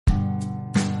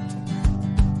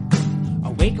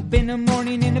Wake up in the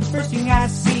morning and the first thing I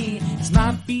see is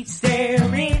my feet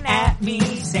staring at me,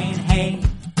 saying, hey,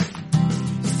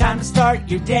 it's time to start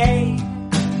your day.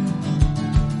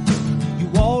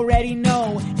 You already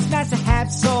know it's nice to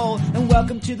have soul, and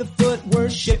welcome to the Foot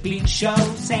Worshipping Show,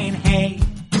 saying, hey,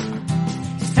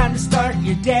 it's time to start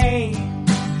your day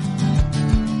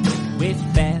with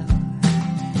Belle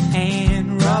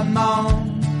and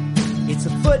Ramon. It's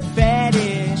a foot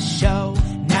fetish show.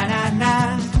 Na na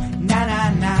na, na na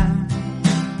na,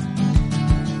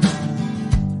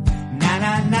 na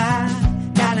na na,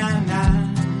 na na na.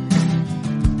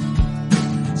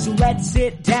 So let's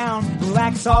sit down,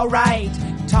 relax, alright.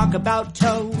 Talk about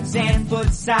toes and foot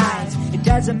size. It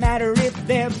doesn't matter if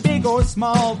they're big or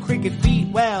small. Cricket feet,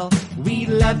 well, we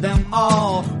love them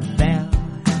all. Belle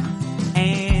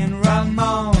and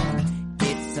Ramon.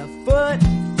 It's a foot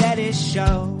fetish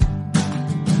show.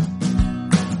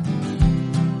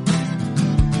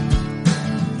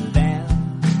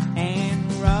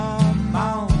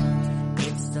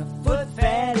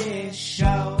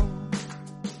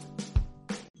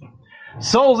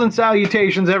 Souls and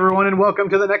salutations, everyone, and welcome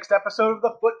to the next episode of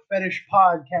the Foot Fetish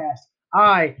Podcast.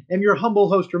 I am your humble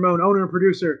host, Ramon, owner and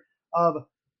producer of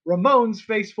Ramon's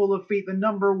Face Full of Feet, the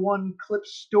 #1 clip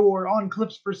store on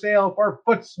clips for sale for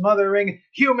foot-smothering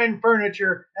human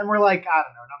furniture. And we're like, I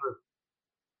don't know, number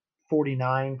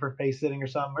 49 for face sitting or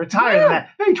something. Or it's higher than that.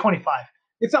 Maybe 25.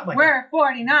 It's something like We're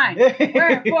 49.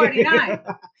 We're 49.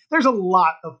 There's a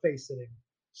lot of face sitting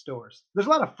stores. There's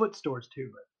a lot of foot stores, too,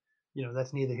 but you know,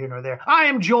 that's neither here nor there. I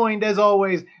am joined, as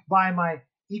always, by my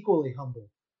equally humble.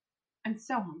 I'm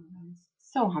so humble.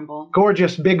 So humble.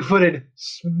 Gorgeous, big-footed,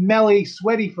 smelly,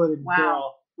 sweaty-footed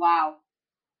girl. Wow.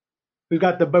 Who's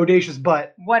got the bodacious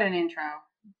butt. What an intro.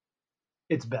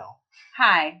 It's Belle.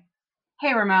 Hi.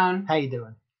 Hey, Ramon. How you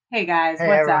doing? Hey, guys. Hey,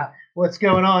 what's everyone. up? What's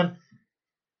going on?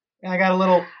 I got a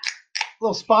little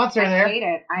sponsor there. I hate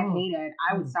it.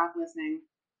 I would stop listening.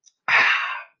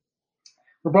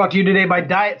 We're brought to you today by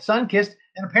Diet Sunkist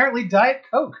and apparently Diet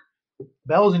Coke.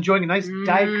 Belle's enjoying a nice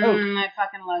Diet Coke. I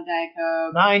fucking love Diet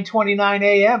Coke. 9:29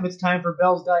 a.m. It's time for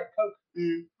Belle's Diet Coke.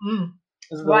 This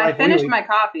is the Well, I life we finished lead. my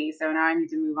coffee, so now I need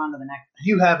to move on to the next thing.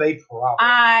 You have a problem.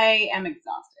 I am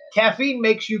exhausted. Caffeine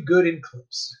makes you good in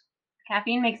clips.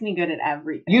 Caffeine makes me good at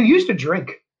everything. You used to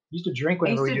drink. Whenever I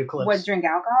we used do to, clips. what, drink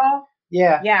alcohol?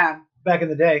 Yeah, Yeah. back in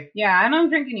the day. Yeah, I don't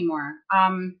drink anymore.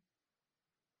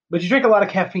 But you drink a lot of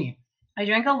caffeine. I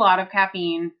drink a lot of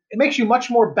caffeine. It makes you much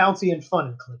more bouncy and fun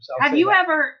in clips. Have you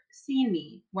ever seen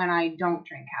me when I don't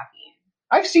drink caffeine?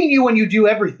 I've seen you when you do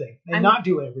everything and not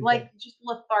do everything. Like, just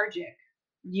lethargic.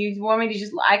 You want me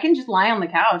to I can just lie on the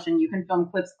couch and you can film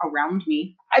clips around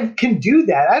me. I can do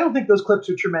that. I don't think those clips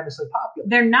are tremendously popular.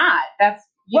 They're not. That's,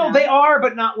 they are,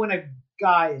 but not when a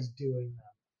guy is doing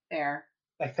them. Fair.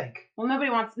 I think. Well, nobody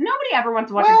ever wants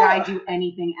to watch a guy do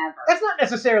anything ever. That's not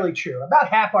necessarily true. About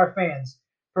half our fans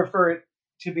prefer it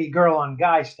to be girl on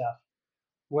guy stuff,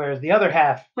 whereas the other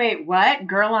half. Wait, what?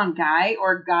 Girl on guy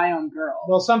or guy on girl?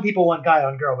 Well, some people want guy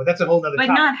on girl, but that's a whole other topic.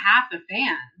 But not half the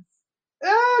fans.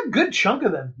 A good chunk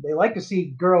of them. They like to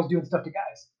see girls doing stuff to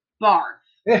guys. Barf.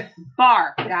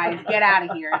 Barf, guys. Get out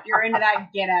of here. If you're into that,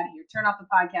 get out of here. Turn off the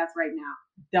podcast right now.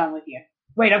 Done with you.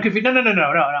 Wait, I'm confused. No. You're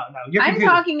I'm confused.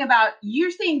 talking about,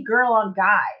 you're saying girl on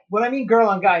guy. What I mean girl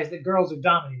on guy is that girls are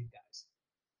dominating guys.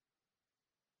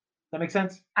 That make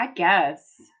sense? I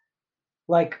guess.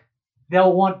 Like,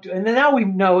 they'll want to, and then now we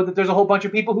know that there's a whole bunch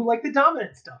of people who like the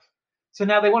dominant stuff. So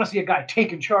now they want to see a guy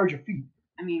taking charge of feet.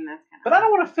 I mean, that's kind of. But I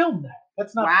don't want to film that.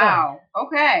 That's not wow. fun.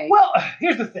 Okay. Well,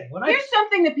 here's the thing. Here's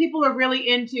something that people are really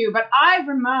into, but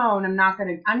Ramon, I'm not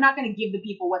gonna give the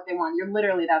people what they want. That's what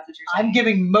you're saying. I'm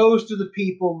giving most of the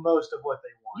people most of what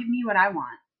they want. Give me what I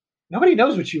want. Nobody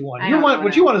knows what you want.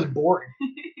 What you want is boring.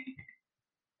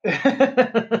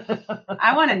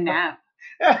 I want a nap.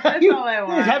 That's all I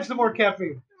want. Just have some more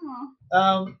caffeine.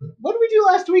 What did we do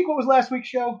last week? What was last week's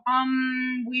show?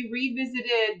 We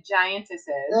revisited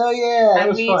Giantesses. Oh yeah, that and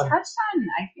was we fun. touched on,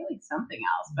 I feel like, something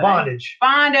else. But Bondage,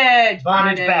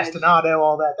 bastinado,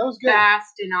 all that. That was good.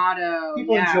 Bastinado.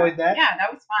 People enjoyed that. Yeah,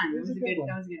 that was fun. That was a good one.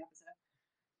 That was a good episode.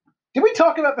 Did we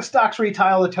talk about the stocks where you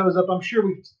tie all the toes up? I'm sure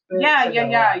we.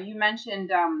 Yeah. You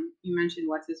mentioned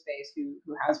what's his face who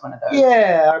has one of those.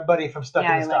 Yeah, our buddy from Stuck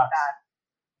in the Stocks. Like that.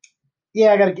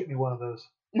 Yeah, I got to get me one of those.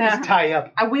 Just tie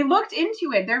up. We looked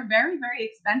into it. They're very, very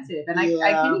expensive, and I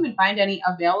can't even find any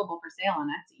available for sale on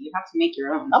Etsy. You have to make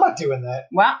your own. I'm not doing that.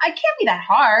 Well, I can't be that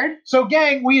hard. So,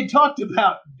 gang, we had talked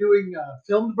about doing a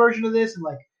filmed version of this, and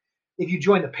like, if you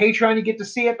join the Patreon, you get to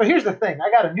see it. But here's the thing: I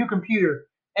got a new computer,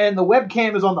 and the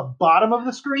webcam is on the bottom of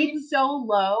the screen. It's so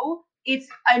low. It's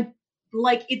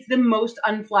like it's the most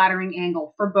unflattering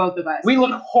angle for both of us. We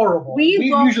look horrible. We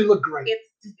usually look great.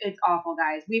 It's awful,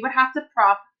 guys. We would have to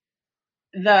prop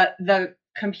the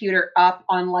computer up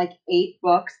on like 8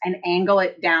 books and angle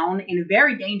it down in a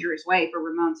very dangerous way for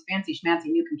Ramon's fancy schmancy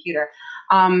new computer.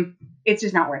 It's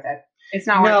just not worth it. It's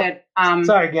not worth it.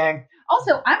 Sorry, gang.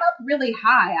 Also, I'm up really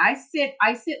high. I sit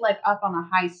like up on a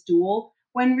high stool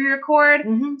when we record,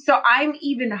 so I'm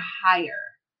even higher.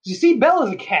 You see,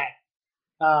 Bella's a cat.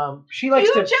 She likes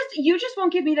You just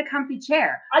won't give me the comfy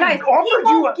chair. Guys, he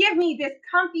won't give me this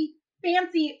comfy,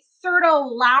 fancy Serta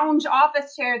lounge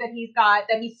office chair that he's got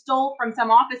that he stole from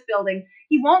some office building.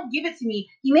 He won't give it to me.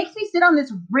 He makes me sit on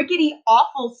this rickety,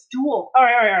 awful stool. All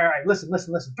right. Listen.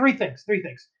 3 things.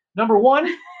 Number 1,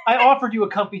 I offered you a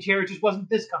comfy chair. It just wasn't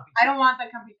this comfy chair. I don't want the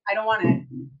comfy. I don't want it.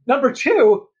 Number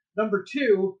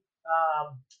two,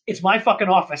 it's my fucking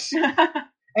office.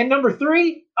 And number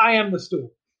 3, I am the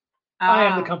stool. I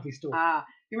am the comfy stool.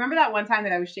 You remember that one time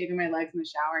that I was shaving my legs in the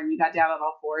shower and you got down on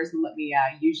all 4s and let me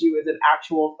use you as an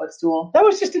actual footstool? That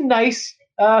was just a nice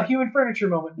human furniture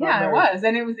moment. Yeah, it was.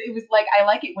 And it was like, I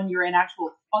like it when you're an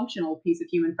actual functional piece of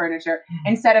human furniture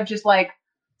instead of just like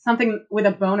something with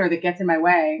a boner that gets in my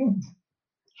way.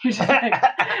 It's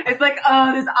like,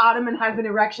 oh, this ottoman has an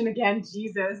erection again.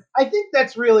 Jesus. I think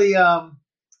that's really a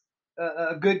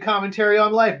good commentary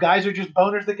on life. Guys are just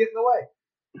boners that get in the way.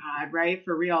 God, right?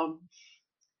 For real.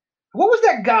 What was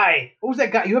that guy?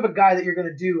 You have a guy that you're going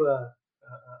to do a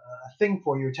thing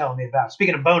for you were telling me about.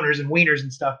 Speaking of boners and wieners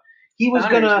and stuff. He was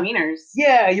going to... Wieners.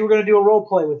 Yeah, you were going to do a role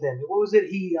play with him. What was it?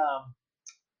 He...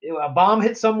 a bomb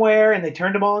hit somewhere and they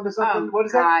turned him all into something. What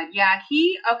is that? Yeah,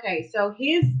 so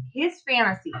his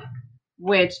fantasy,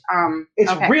 which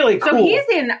it's really cool. So he's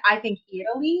in, I think,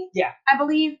 Italy. Yeah, I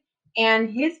believe, and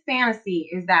his fantasy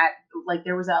is that like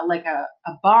there was a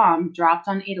bomb dropped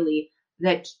on Italy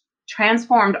that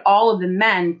transformed all of the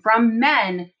men from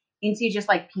men into just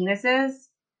like penises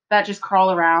that just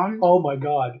crawl around. Oh my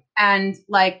god! And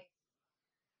like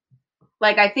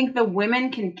I think the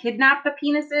women can kidnap the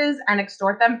penises and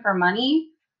extort them for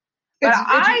money. But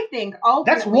I think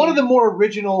ultimately... That's one of the more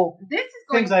original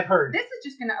things I've heard. This is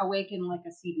just going to awaken like a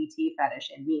CBT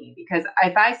fetish in me. Because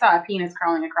if I saw a penis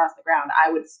crawling across the ground, I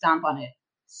would stomp on it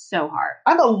so hard.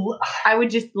 I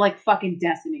would just like fucking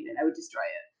decimate it. I would destroy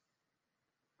it.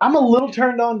 I'm a little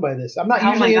turned on by this. I'm not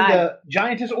usually into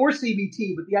giantess or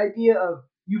CBT, but the idea of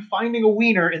you finding a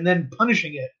wiener and then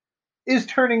punishing it is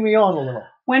turning me on a little.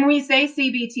 When we say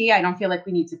CBT, I don't feel like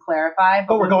we need to clarify.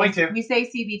 But we're going to. We say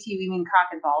CBT, we mean cock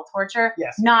and ball torture.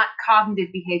 Yes. Not cognitive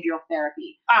behavioral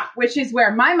therapy. Which is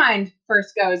where my mind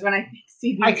first goes when I think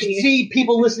CBT. I can see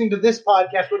people listening to this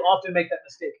podcast would often make that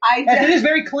mistake. It is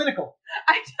very clinical.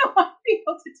 I don't want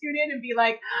people to tune in and be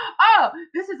like, oh,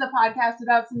 this is a podcast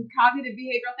about some cognitive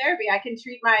behavioral therapy. I can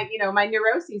treat my, my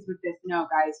neuroses with this. No,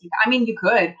 guys. You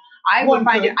could. I would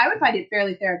find it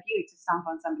fairly therapeutic to stomp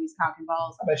on somebody's cock and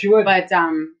balls. I bet you would. But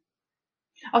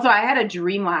also, I had a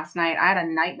dream last night. I had a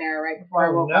nightmare right before I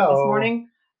woke up this morning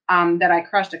that I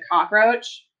crushed a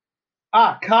cockroach.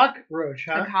 Cockroach,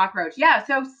 huh? A cockroach. Yeah,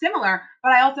 so similar,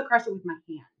 but I also crushed it with my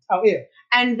hand. Oh, yeah.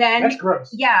 And then that's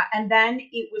gross. Yeah, and then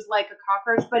it was like a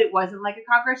cockroach, but it wasn't like a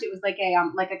cockroach. It was like a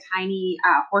tiny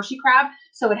horseshoe crab.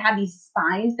 So it had these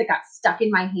spines that got stuck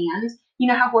in my hands. You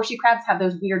know how horseshoe crabs have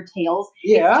those weird tails?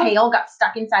 Yeah. Its tail got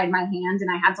stuck inside my hands, and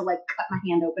I had to like cut my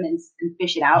hand open and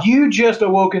fish it out. You just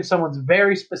awoken someone's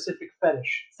very specific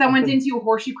fetish. Someone's into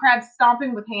horseshoe crab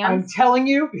stomping with hands. I'm telling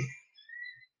you.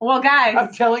 Well, guys.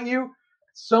 I'm telling you.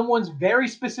 Someone's very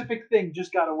specific thing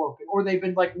just got awoken. Or they've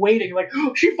been like waiting, like,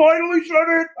 oh, she finally said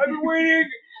it! I've been waiting!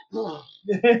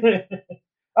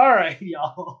 Alright,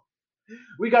 y'all.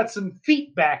 We got some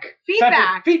feedback.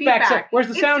 Feedback. Where's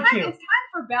the sound cue? It's time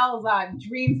for Belle's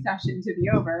dream session to be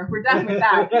over. We're done with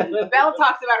that. Belle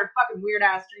talks about her fucking weird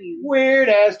ass dreams. Weird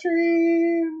ass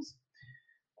dreams.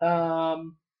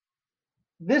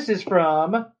 This is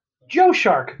from Joe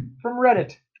Shark from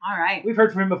Reddit. All right. We've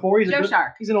heard from him before. He's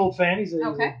Shark. He's an old fan. He's a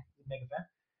mega fan.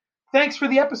 Thanks for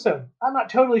the episode. I'm not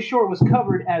totally sure it was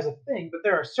covered as a thing, but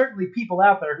there are certainly people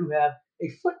out there who have a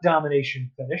foot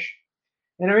domination fetish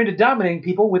and are into dominating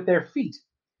people with their feet.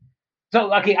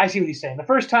 So, okay, I see what he's saying. The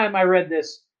first time I read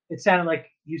this, it sounded like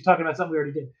he was talking about something we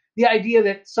already did. The idea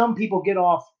that some people get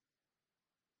off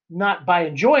not by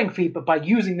enjoying feet, but by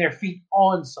using their feet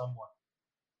on someone.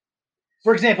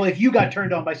 For example, if you got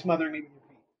turned on by smothering me with your feet,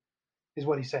 is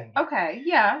what he's saying. Okay,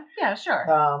 yeah,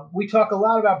 sure. We talk a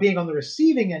lot about being on the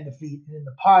receiving end of feet, and in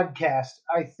the podcast,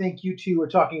 I think you two are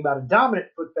talking about a dominant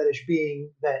foot fetish being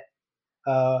that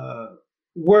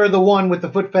where the one with the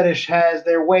foot fetish has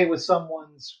their way with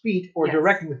someone's feet or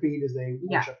directing the feet as they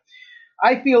worship.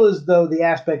 I feel as though the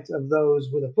aspect of those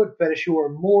with a foot fetish who are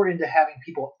more into having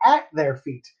people at their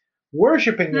feet,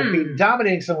 worshiping their feet, and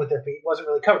dominating someone with their feet wasn't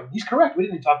really covered. He's correct. We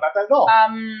didn't even talk about that at all.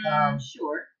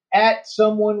 Sure. As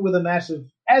someone with a massive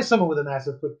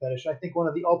foot fetish, I think one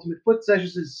of the ultimate foot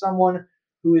fetishes is someone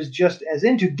who is just as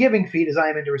into giving feet as I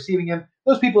am into receiving them.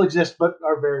 Those people exist, but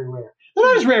are very rare. They're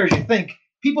not as rare as you think.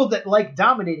 People that like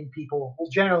dominating people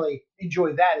will generally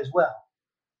enjoy that as well.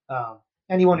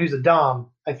 Anyone who's a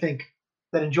dom, I think,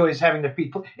 that enjoys having their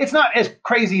feet. It's not as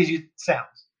crazy as it sounds.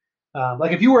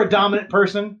 Like if you were a dominant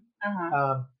person,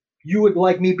 you would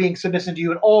like me being submissive to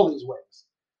you in all these ways.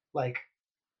 Like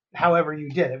however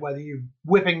you did it, whether you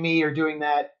whipping me or doing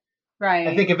that. Right.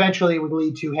 I think eventually it would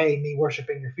lead to, hey, me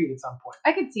worshiping your feet at some point.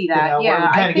 I could see that. You know, where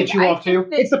we kind of get you off too.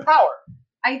 It's the power.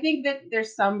 I think that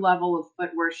there's some level of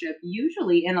foot worship,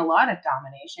 usually in a lot of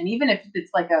domination, even if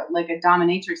it's like a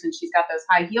dominatrix and she's got those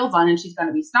high heels on and she's going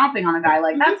to be stomping on a guy.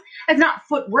 Like that's not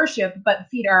foot worship, but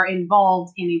feet are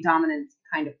involved in a dominant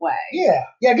kind of way. Yeah.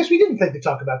 I guess we didn't think to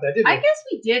talk about that, did we? I guess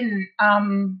we didn't.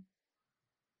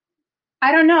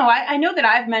 I don't know. I know that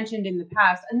I've mentioned in the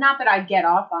past, and not that I get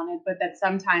off on it, but that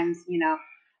sometimes,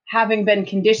 having been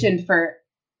conditioned for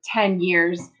 10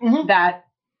 years that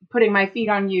putting my feet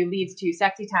on you leads to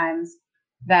sexy times,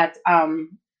 that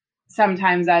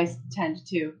sometimes I tend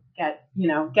to get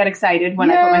excited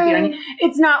when I put my feet on you.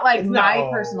 It's not like my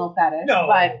personal fetish,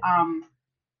 but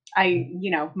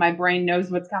my brain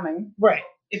knows what's coming. Right.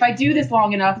 If I do this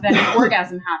long enough, then an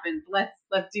orgasm happens.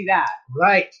 Let's do that.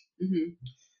 Right.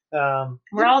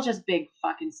 We're all just big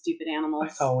fucking stupid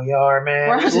animals. Oh, we are,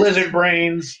 man. Lizard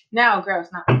brains. No,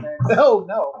 gross, not lizards. No.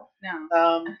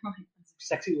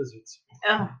 Sexy lizards.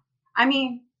 I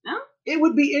mean, no. It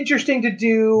would be interesting to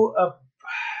do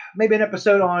maybe an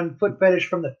episode on foot fetish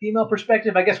from the female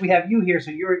perspective. I guess we have you here,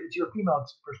 so it's your female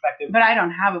perspective. But I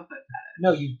don't have a foot fetish.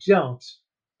 No, you don't.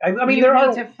 I mean, you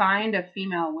need to find a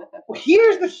female with a foot fetish.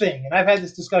 Here's the thing, and I've had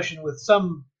this discussion with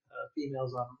some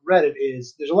females on Reddit,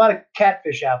 is there's a lot of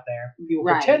catfish out there, people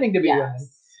pretending to be women,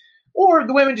 or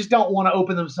the women just don't want to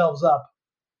open themselves up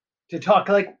to talk.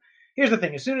 Like, here's the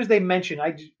thing, as soon as they mention,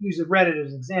 I use Reddit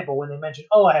as an example, when they mention,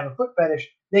 I have a foot fetish,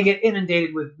 they get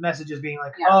inundated with messages being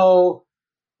like,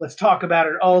 let's talk about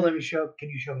it, or, can you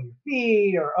show me your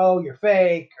feet, or, you're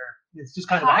fake, or it's just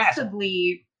kind of a hassle.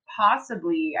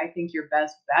 Possibly, I think your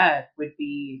best bet would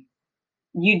be,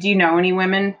 do you know any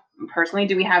women personally?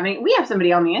 Do we have any? We have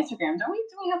somebody on the Instagram, don't we?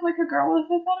 Do we have like a girl with a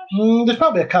foot fetish? There's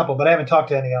probably a couple, but I haven't talked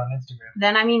to any on Instagram.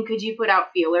 Then, could you put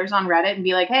out feelers on Reddit and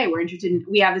be like, hey,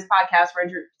 we have this podcast, we're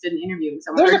interested in interviewing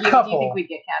someone. There's a couple. Do you think we'd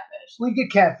get catfish? We'd get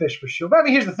catfish for sure. But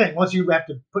here's the thing. Once you have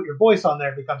to put your voice on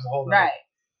there, it becomes a whole other. Right.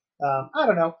 I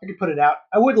don't know. I could put it out.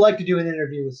 I would like to do an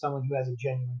interview with someone who has a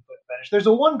genuine foot fetish. There's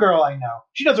one girl I know.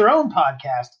 She does her own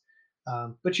podcast.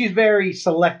 But she's very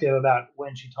selective about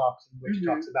when she talks and what she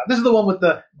talks about. This is the one with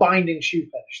the binding shoe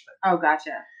fetish thing. Oh,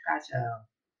 gotcha.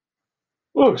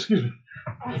 Excuse me.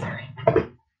 Oh, sorry.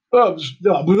 No,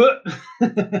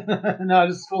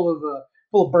 just full of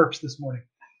burps this morning.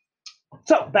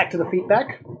 So back to the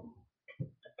feedback,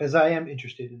 because I am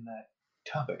interested in that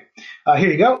topic.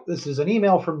 Here you go. This is an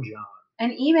email from John.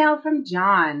 An email from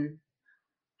John.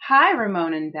 Hi,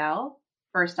 Ramon and Belle.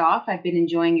 First off, I've been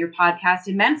enjoying your podcast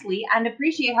immensely and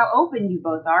appreciate how open you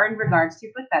both are in regards to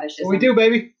foot fetishism. We do,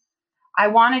 baby. I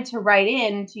wanted to write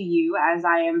in to you as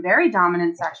I am very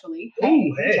dominant sexually.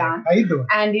 Hey, John. How you doing?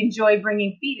 And enjoy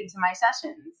bringing feet into my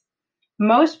sessions.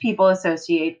 Most people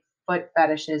associate foot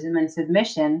fetishism and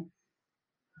submission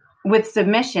with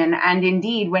submission, and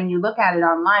indeed, when you look at it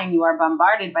online, you are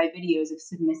bombarded by videos of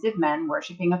submissive men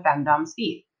worshiping a femdom's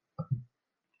feet.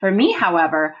 For me,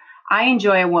 however, I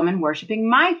enjoy a woman worshiping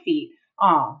my feet.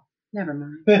 Oh, never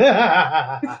mind.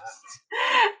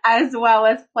 As well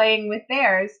as playing with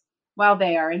theirs while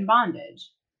they are in bondage.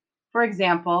 For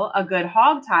example, a good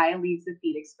hog tie leaves the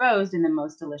feet exposed in the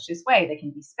most delicious way. They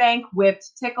can be spanked,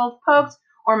 whipped, tickled, poked,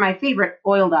 or my favorite,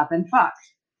 oiled up and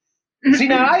fucked. See,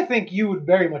 now I think you would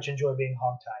very much enjoy being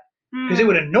hog-tied. Because it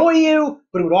would annoy you,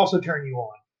 but it would also turn you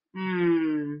on.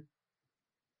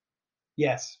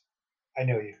 Yes. I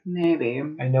know you. Maybe.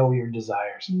 I know your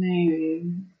desires. Maybe.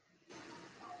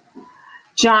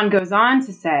 John goes on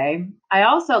to say, I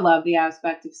also love the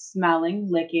aspect of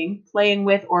smelling, licking, playing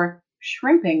with, or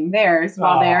shrimping theirs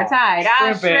while they are tied.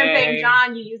 Shrimping.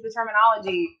 John, you use the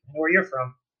terminology. I know where you're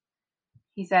from.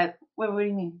 He said, what do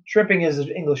you mean? Shrimping is an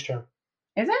English term.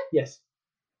 Is it? Yes.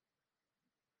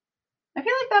 I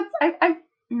feel like that's,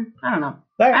 I don't know.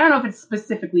 I don't know if it's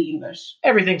specifically English.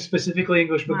 Everything's specifically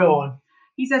English, but go on.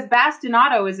 He says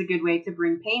bastinado is a good way to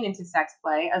bring pain into sex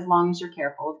play, as long as you're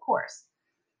careful, of course.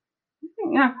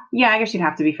 Yeah, I guess you'd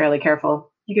have to be fairly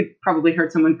careful. You could probably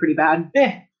hurt someone pretty bad.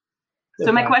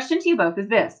 So my question to you both is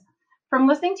this. From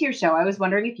listening to your show, I was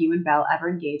wondering if you and Belle ever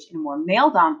engaged in a more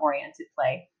male-dom-oriented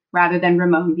play rather than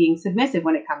Ramon being submissive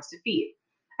when it comes to feet.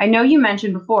 I know you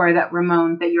mentioned before that,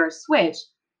 Ramon, that you're a switch,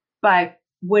 but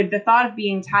would the thought of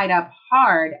being tied up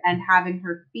hard and having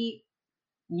her feet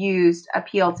used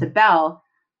appeal to Belle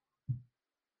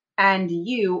and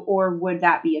you, or would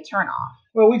that be a turnoff?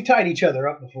 Well, we've tied each other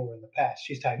up before in the past.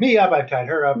 She's tied me up. I've tied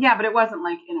her up. Yeah, but it wasn't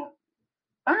like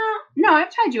no, I've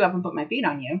tied you up and put my feet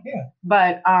on you. Yeah.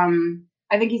 But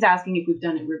I think he's asking if we've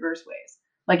done it reverse ways.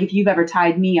 Like if you've ever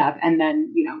tied me up and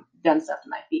then, done stuff to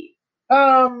my feet.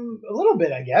 A little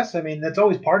bit, I guess. I mean, that's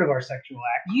always part of our sexual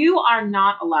act. You are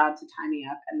not allowed to tie me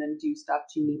up and then do stuff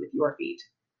to me with your feet.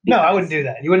 No, I wouldn't do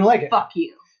that. You wouldn't like it. Fuck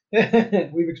you.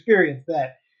 We've experienced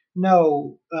that.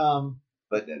 No,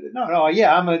 but no.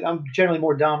 Yeah, I'm generally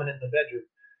more dominant in the bedroom.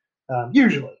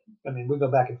 Usually, I mean, we go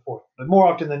back and forth, but more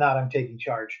often than not, I'm taking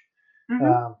charge.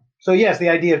 Mm-hmm. So yes, the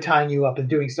idea of tying you up and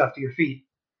doing stuff to your feet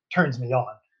turns me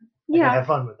on. I can have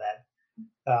fun with that.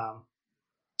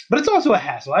 But it's also a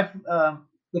hassle.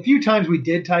 The few times we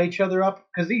did tie each other up,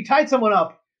 because you tied someone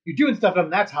up, you're doing stuff to them,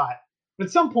 that's hot. But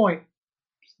at some point,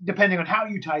 depending on how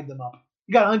you tied them up,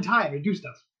 you got to untie them and do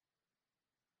stuff.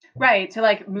 Right,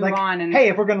 to move on. And hey,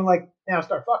 if we're going to now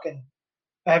start fucking,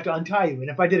 I have to untie you. And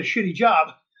if I did a shitty job,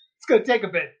 it's going to take a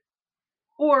bit.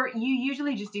 Or you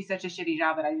usually just do such a shitty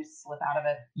job that I just slip out of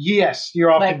it. Yes,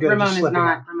 you're often good. Ramon is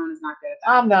not good at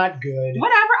that. I'm not good.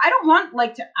 Whatever. I don't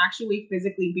want to actually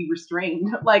physically be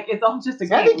restrained. It's all just a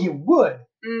game. I think you would.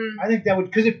 I think that would,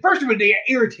 because at first it would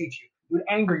irritate you. It would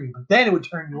anger you, but then it would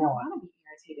turn you on. I don't want to be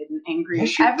irritated and angry.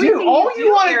 Yes, you Everything do. All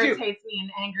you want to do irritates me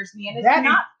and angers me, and it's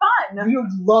not fun. You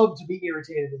would love to be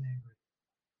irritated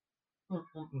and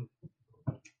angry.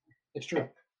 It's true.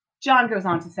 John goes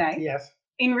on to say, yes.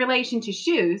 In relation to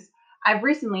shoes, I've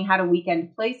recently had a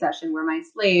weekend play session where my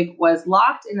slave was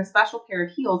locked in a special pair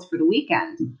of heels for the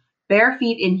weekend. Bare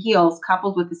feet in heels,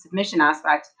 coupled with the submission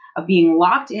aspect of being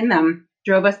locked in them,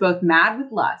 drove us both mad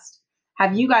with lust.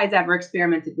 Have you guys ever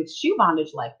experimented with shoe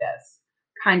bondage like this?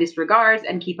 Kindest regards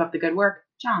and keep up the good work,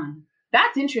 John.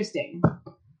 That's interesting.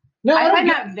 No, I find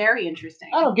that very interesting.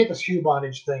 I don't get the shoe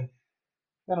bondage thing.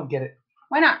 I don't get it.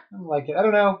 Why not? I don't like it. I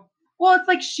don't know. Well, it's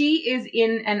like she is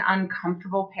in an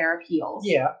uncomfortable pair of heels.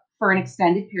 Yeah. For an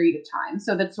extended period of time.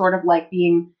 So that's sort of like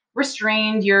being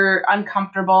restrained. You're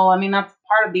uncomfortable. I mean, that's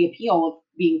part of the appeal of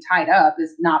being tied up,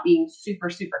 is not being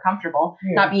super, super comfortable,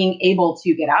 not being able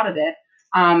to get out of it.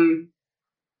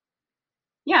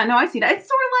 Yeah, no, I see that. It's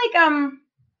sort of like,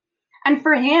 and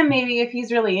for him, maybe if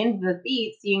he's really into the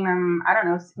feet, seeing them, I don't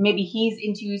know, maybe he's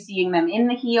into seeing them in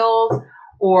the heels,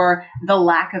 or the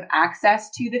lack of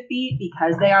access to the feet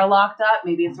because they are locked up.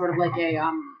 Maybe it's sort of like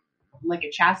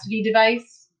a chastity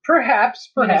device.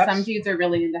 Perhaps. Some dudes are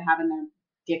really into having their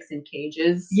dicks in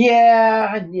cages.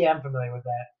 Yeah, I'm familiar with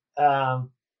that.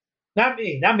 Not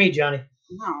me, Johnny.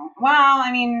 No. Well,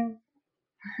 I mean.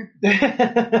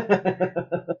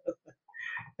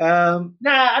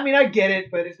 I mean, I get it,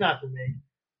 but it's not for me.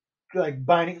 Like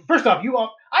binding. First off,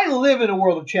 I live in a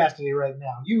world of chastity right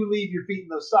now. You leave your feet in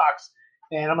those socks,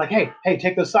 and I'm like, hey,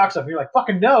 take those socks off. And you're like,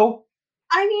 fucking no.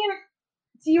 I mean,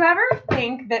 do you ever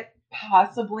think that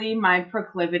possibly my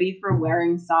proclivity for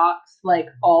wearing socks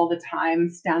all the time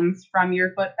stems from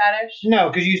your foot fetish? No,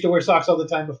 because you used to wear socks all the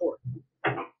time before.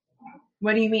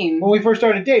 What do you mean? When we first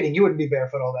started dating, you wouldn't be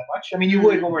barefoot all that much. I mean, you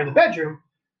would when we're in the bedroom,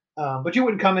 but you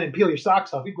wouldn't come in and peel your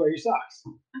socks off. You'd wear your socks.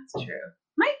 That's true.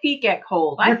 My feet get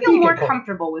cold. I feel more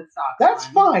comfortable with socks. That's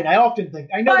fine. I often think.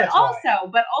 I know that's why.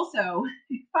 But also,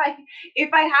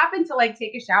 if I happen to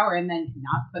take a shower and then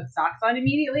not put socks on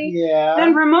immediately,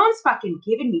 then Ramon's fucking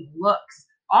giving me looks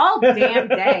all damn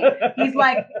day. He's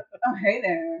like, oh, hey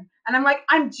there. And I'm like,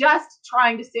 I'm just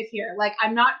trying to sit here.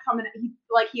 I'm not coming.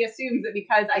 He assumes that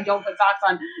because I don't put socks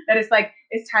on, that it's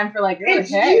time for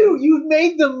it's you. You've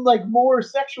made them more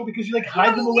sexual because you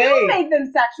hide them away. You made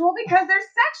them sexual because they're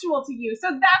sexual to you.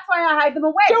 So that's why I hide them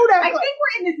away. I think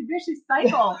we're in this vicious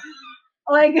cycle.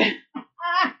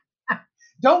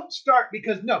 Don't start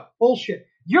because no, bullshit.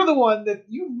 You're the one that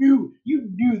you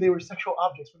knew they were sexual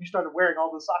objects when you started wearing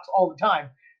all the socks all the time.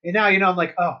 And now, I'm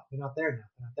like, oh, they're not there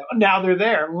now. Now they're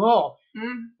there. Whoa.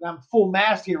 I'm full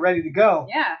mast here, ready to go.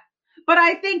 Yeah. But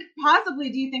I think possibly,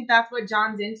 do you think that's what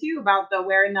John's into about the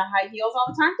wearing the high heels all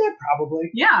the time? Yeah, probably.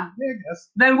 Yeah. I guess.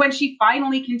 Then when she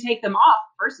finally can take them off,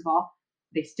 first of all,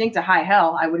 they stink to high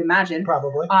hell, I would imagine.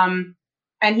 Probably.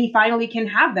 And he finally can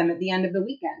have them at the end of the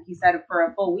weekend. He said for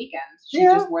a full weekend. She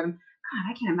just wore them. God,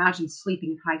 I can't imagine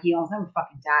sleeping in high heels. I would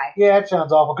fucking die. Yeah, it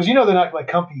sounds awful because they're not like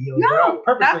comfy heels. They're No,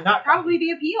 purposely that's not probably comfy.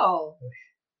 the appeal.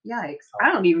 Yikes!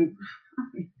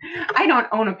 I don't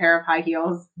own a pair of high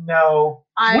heels. No,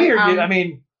 it's weird. I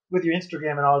mean, with your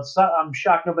Instagram and all, I'm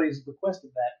shocked nobody's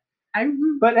requested that.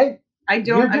 But hey, I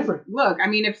don't. You're different. Look, I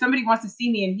mean, if somebody wants to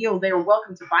see me in heels, they are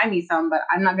welcome to buy me some. But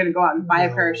I'm not going to go out and buy a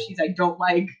pair of shoes I don't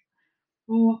like.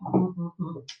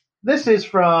 This is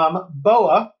from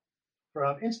Boa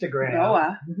from Instagram.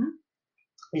 Boa. Mm-hmm.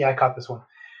 Yeah, I caught this one.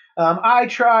 I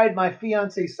tried my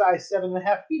fiance's size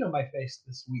 7.5 feet on my face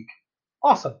this week.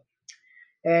 Awesome.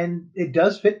 And it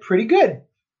does fit pretty good.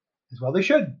 As well they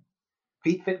should.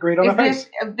 Feet fit great on my face.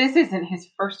 This isn't his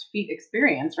first feet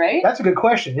experience, right? That's a good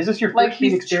question. Is this your first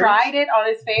feet experience? Like he's tried it on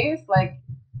his face? Like,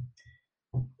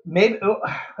 maybe.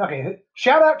 Okay.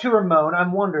 Shout out to Ramon.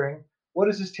 I'm wondering, what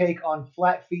is his take on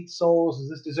flat feet soles? Is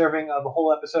this deserving of a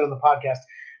whole episode on the podcast?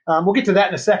 We'll get to that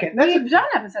in a second. We've done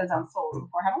episodes on soles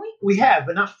before, haven't we? We have,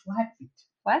 but not flat feet.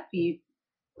 Flat feet.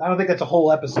 I don't think that's a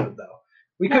whole episode, though.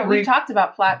 We talked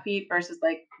about flat feet versus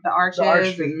like the arches. The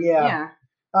arch feet, yeah.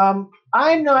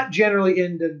 I'm not generally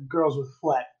into girls with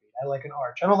flat feet. I like an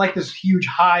arch. I don't like this huge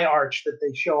high arch that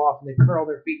they show off and they curl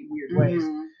their feet in weird ways.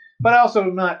 But also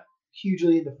not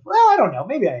hugely into. Well, I don't know.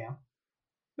 Maybe I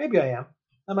am.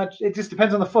 It just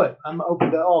depends on the foot. I'm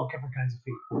open to all different kinds of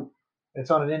feet. It's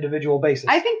on an individual basis.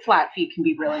 I think flat feet can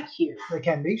be really cute. They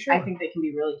can be, sure. I think they can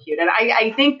be really cute. And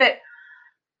I think that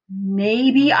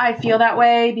maybe I feel that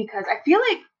way because I feel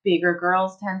like bigger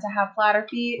girls tend to have flatter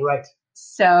feet. Right.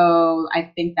 So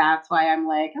I think that's why I'm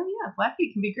like, oh yeah, flat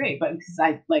feet can be great, but because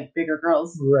I like bigger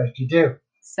girls. Right, you do.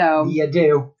 So you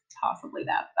do. Possibly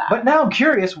that's that. But now I'm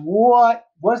curious, what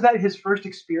was that his first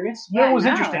experience? Yeah, it was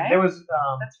interesting. Right? There was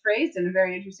that's phrased in a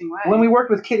very interesting way. When we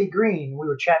worked with Kitty Green, we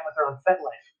were chatting with her on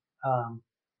FetLife.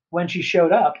 When she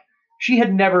showed up, she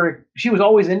was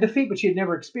always into feet, but she had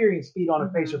never experienced feet on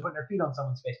her face or putting her feet on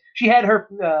someone's face. She had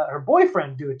her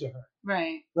boyfriend do it to her.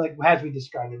 Right. Like, as we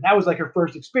described it. That was like her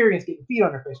first experience getting feet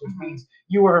on her face, which means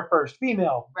you were her first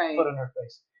female foot on her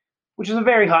face. Which is a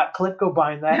very hot clip. Go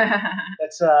find that.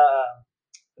 That's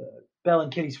Belle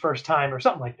and Kitty's first time or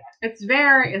something like that. It's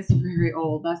very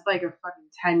old. That's like a fucking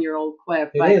 10-year-old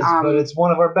clip. It is, but it's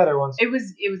one of our better ones. It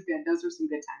was good. Those were some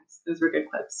good times. Those were good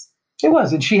clips. It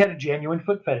was, and she had a genuine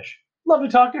foot fetish. Love to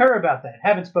talk to her about that.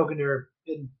 Haven't spoken to her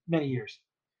in many years,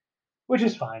 which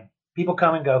is fine. People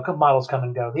come and go. Models come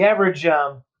and go. The average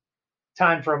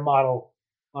time for a model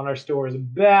on our store is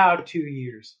about 2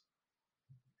 years.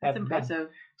 That's impressive.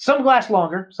 Some last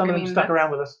longer. Some of them stuck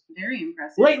around with us. Very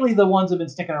impressive. Lately, the ones have been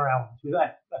sticking around.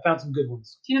 I found some good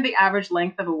ones. Do you know the average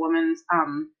length of a woman's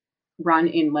run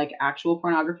in like actual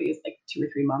pornography is like 2 or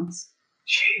 3 months?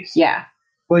 Jeez. Yeah.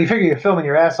 Well, you figure you're filming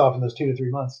your ass off in those 2 to 3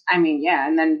 months. I mean, yeah,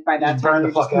 and then by that time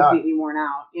you're just completely worn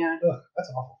out. Yeah. Ugh, that's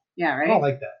awful. Yeah, right? I don't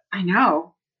like that. I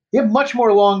know. You have much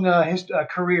more long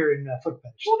career in foot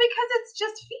fetish. Well, because it's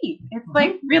just feet. It's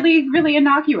like really, really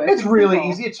innocuous. It's really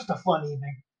easy. It's just a fun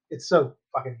evening. It's so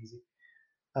fucking easy.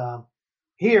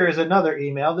 Here is another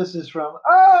email. This is from,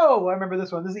 I remember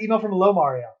this one. This is an email from Low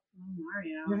Mario.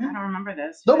 Mario. I don't remember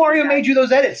this. Low Mario made you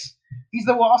those edits. He's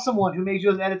the awesome one who made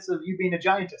you those edits of you being a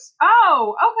giantess.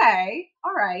 Oh, okay.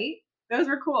 All right. Those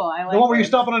were cool. I like the one where you're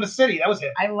stomping on a city. That was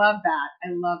him. I love that.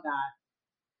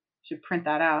 Should print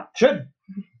that out. Should.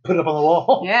 Put it up on the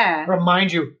wall. Yeah.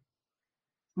 Remind you.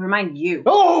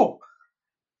 Oh!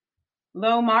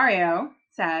 Low Mario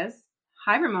says,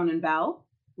 hi, Ramon and Belle.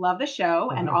 Love the show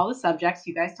and all the subjects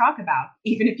you guys talk about,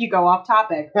 even if you go off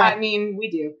topic. I mean, we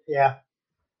do. Yeah.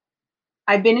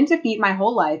 I've been into feet my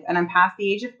whole life, and I'm past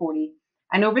the age of 40.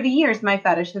 And over the years, my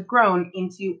fetish has grown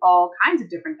into all kinds of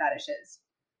different fetishes.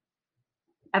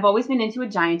 I've always been into a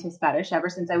giantess fetish ever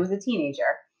since I was a teenager.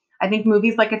 I think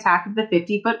movies like Attack of the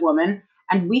 50-Foot Woman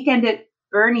and Weekend at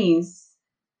Bernie's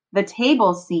The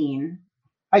Table Scene.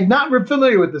 I'm not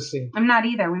familiar with this scene. I'm not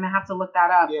either. We might have to look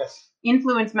that up. Yes.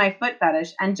 Influenced my foot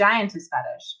fetish and giantess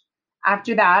fetish.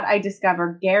 After that, I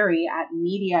discovered Gary at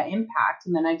Media Impact,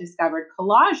 and then I discovered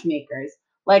collage makers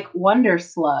like Wonder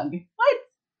Slug.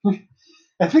 What?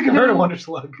 I think I've heard of Wonder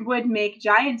Slug. Would make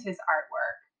giantess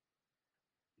artwork.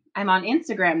 I'm on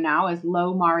Instagram now as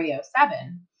Low Mario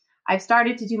 7. I've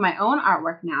started to do my own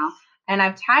artwork now, and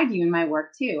I've tagged you in my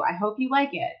work too. I hope you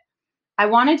like it. I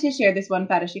wanted to share this one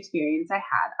fetish experience I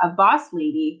had. A boss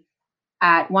lady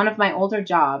at one of my older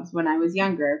jobs when I was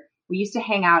younger, we used to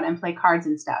hang out and play cards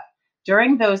and stuff.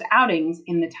 During those outings,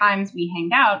 in the times we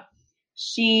hanged out,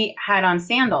 she had on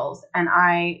sandals, and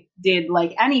I did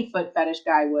like any foot fetish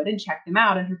guy would and checked them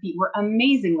out, and her feet were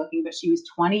amazing looking, but she was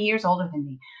 20 years older than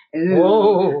me. Ooh.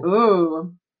 Whoa.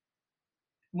 Ooh.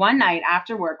 One night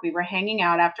after work, we were hanging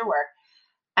out after work,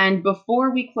 and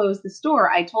before we closed the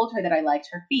store, I told her that I liked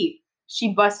her feet.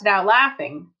 She busted out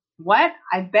laughing. What?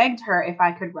 I begged her if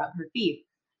I could rub her feet.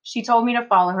 She told me to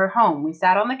follow her home. We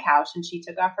sat on the couch and she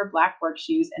took off her black work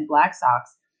shoes and black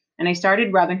socks, and I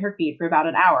started rubbing her feet for about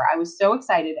an hour. I was so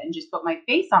excited and just put my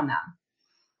face on them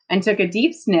and took a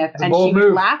deep sniff, and she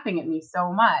was laughing at me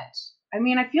so much. I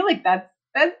mean, I feel like that's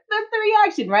the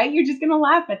reaction, right? You're just going to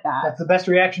laugh at that. That's the best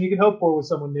reaction you can hope for with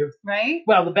someone new. Right?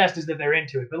 Well, the best is that they're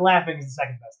into it, but laughing is the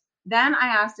second best. Then I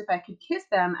asked if I could kiss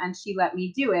them, and she let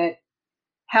me do it.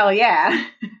 Hell yeah.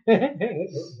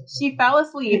 She fell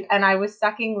asleep, and I was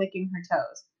licking her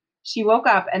toes. She woke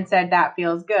up and said, that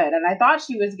feels good. And I thought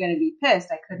she was going to be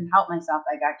pissed. I couldn't help myself.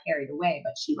 I got carried away,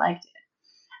 but she liked it.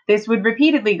 This would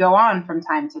repeatedly go on from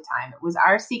time to time. It was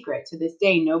our secret. To this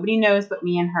day, nobody knows but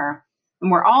me and her. And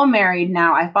we're all married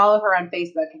now. I follow her on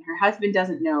Facebook, and her husband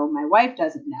doesn't know. My wife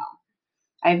doesn't know.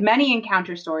 I have many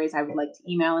encounter stories I would like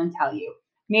to email and tell you.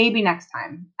 Maybe next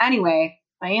time. Anyway,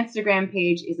 my Instagram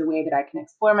page is a way that I can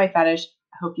explore my fetish.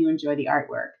 I hope you enjoy the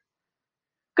artwork.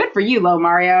 Good for you, Lo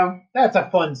Mario. That's a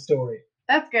fun story.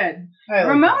 That's good. Like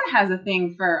Ramon has a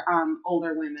thing for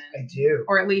older women. I do.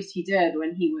 Or at least he did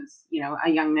when he was, a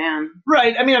young man.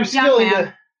 Right. I mean, I'm still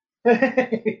into...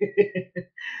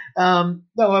 No,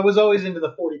 I was always into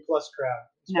the 40-plus crowd,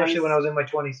 especially when I was in my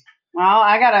 20s. Well,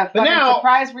 I got a fucking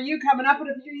surprise for you coming up in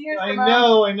a few years. I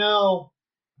know.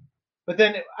 But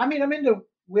then, I mean, I'm into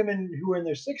women who are in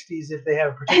their 60s if they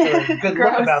have a particular good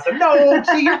look about them. No,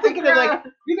 see, you're thinking of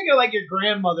like your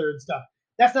grandmother and stuff.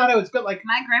 That's not how it's good. Like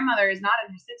my grandmother is not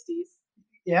in her 60s.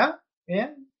 Yeah.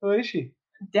 What is she?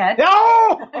 Dead. No.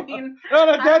 I mean, I don't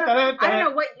know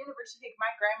what universe you think my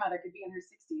grandmother could be in her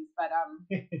 60s, but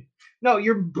No,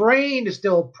 your brain is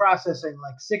still processing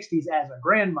like 60s as a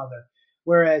grandmother,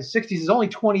 whereas 60s is only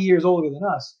 20 years older than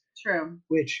us. True.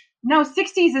 No,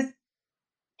 60s is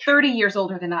 30 years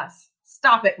older than us.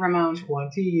 Stop it, Ramon.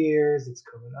 20 years. It's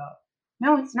coming up.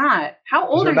 No, it's not. How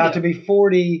old are you? We're about to be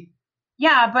 40.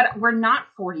 Yeah, but we're not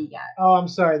 40 yet. Oh, I'm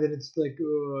sorry. Then it's like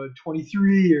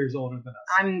 23 years older than us.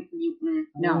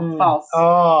 False.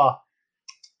 Oh.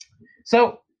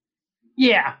 So,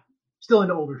 yeah. Still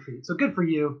into older feet. So good for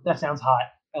you. That sounds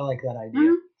hot. I like that idea.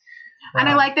 Mm-hmm. And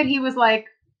I like that he was like,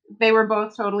 they were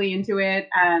both totally into it,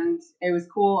 and it was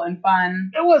cool and fun.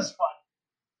 It was fun.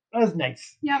 It was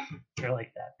nice. Yep. I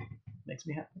like that. Makes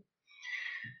me happy.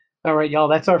 All right, y'all.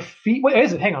 That's our feet. Wait,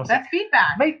 is it? Hang on a second. That's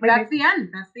feedback. That's the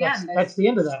end. That's the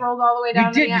end of that. Scrolled all the way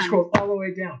down. You scroll all the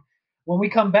way down. When we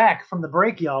come back from the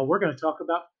break, y'all, we're going to talk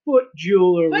about foot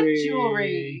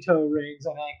jewelry, toe rings,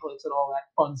 and anklets, and all that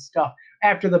fun stuff.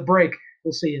 After the break,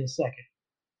 we'll see you in a second.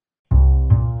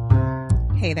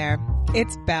 Hey there,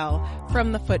 it's Belle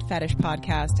from the Foot Fetish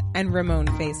Podcast and Ramon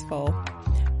Faceful.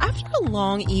 After a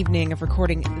long evening of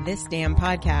recording this damn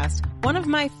podcast, one of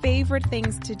my favorite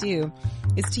things to do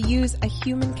is to use a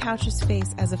human couch's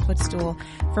face as a footstool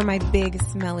for my big,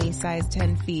 smelly size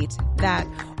 10 feet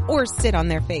or sit on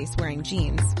their face wearing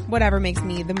jeans, whatever makes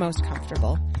me the most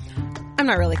comfortable. I'm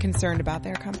not really concerned about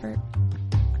their comfort.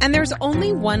 And there's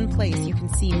only one place you can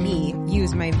see me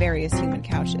use my various human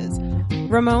couches,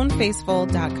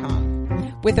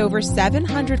 RamonFaceful.com, with over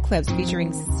 700 clips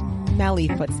featuring smelly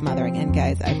foot smothering. And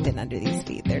guys, I've been under these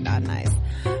feet. They're not nice.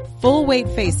 Full weight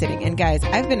face sitting. And guys,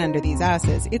 I've been under these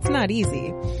asses. It's not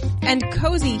easy. And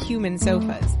cozy human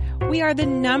sofas. We are the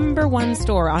 #1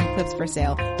 store on clips for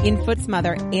sale in foot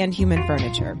smother and human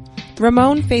furniture.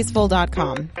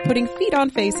 RamonFaceful.com, putting feet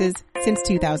on faces since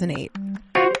 2008.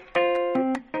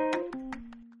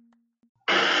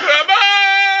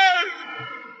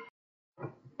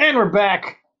 And we're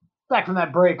back from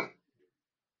that break.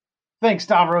 Thanks,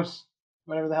 Stavros.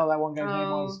 Whatever the hell that one guy's name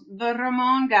was. The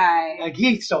Ramon guy. Like,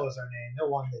 he told us our name. He'll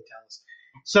one day tell us.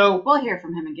 So we'll hear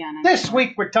from him again. This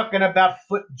week we're talking about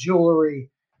foot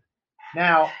jewelry.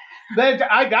 Now,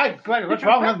 what's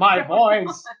wrong with my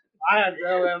voice? I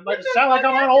sound like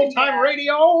I'm on old-time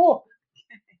radio.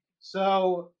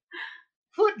 So,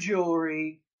 foot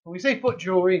jewelry, when we say foot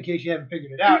jewelry, in case you haven't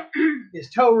figured it out, is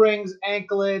toe rings,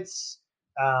 anklets,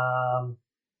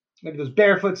 maybe those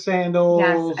barefoot sandals.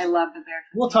 Yes, I love the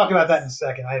barefoot. We'll talk about that in a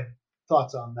second. I have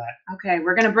thoughts on that. Okay,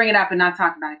 we're going to bring it up and not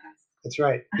talk about it, guys. That's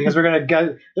right, because we're going to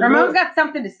go... Ramon's got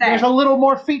something to say. There's a little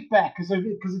more feedback, because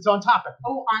it's on topic.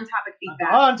 Oh, on-topic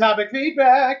feedback. On-topic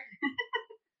feedback.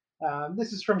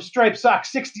 This is from Stripe Sock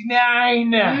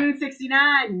 69.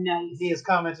 69, nice. He has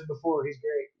commented before. He's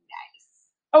great. Nice.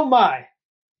 Oh my!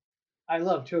 I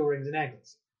love toe rings and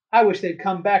anklets. I wish they'd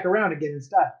come back around again in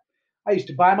style. I used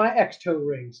to buy my ex toe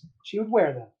rings. She would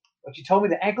wear them, but she told me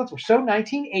the anklets were so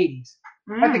 1980s.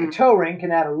 I think a toe ring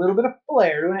can add a little bit of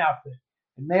flair to an outfit.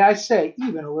 And may I say,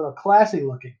 even a little classy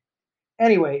looking.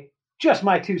 Anyway, just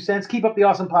my 2 cents. Keep up the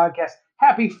awesome podcast.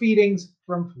 Happy feedings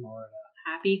from Florida.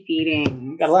 Happy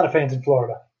feeding. Got a lot of fans in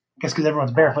Florida. Guess because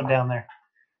everyone's barefoot down there.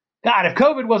 God, if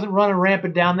COVID wasn't running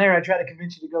rampant down there, I'd try to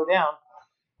convince you to go down.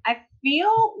 I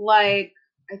feel like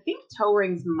I think toe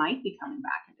rings might be coming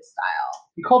back into style.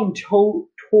 You called them toe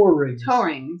rings. Toe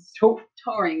rings. Toe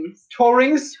rings. toe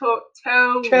rings. Toe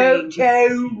rings.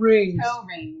 Toe rings. Toe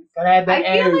rings. Gotta add that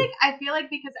I feel like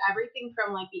because everything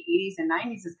from like the 80s and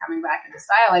 90s is coming back into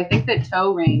style, I think that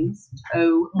toe rings,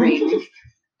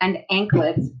 and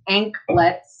anklets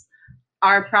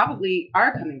are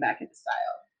coming back into style.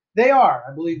 They are.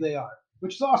 I believe they are.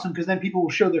 Which is awesome because then people will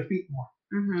show their feet more.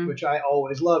 Mm-hmm. Which I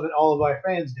always love and all of our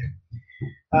fans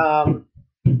do.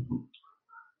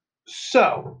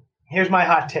 So, here's my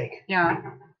hot take. Yeah.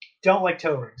 Don't like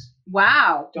toe rings.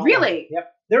 Wow. Don't really? Like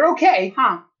yep. They're okay.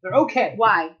 Huh. They're okay.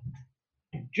 Why?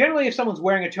 Generally, if someone's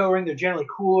wearing a toe ring, they're generally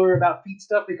cooler about feet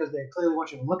stuff because they clearly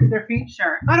want you to look at their feet.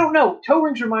 Sure. I don't know. Toe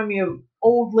rings remind me of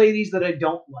old ladies that I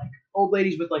don't like. Old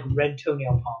ladies with like red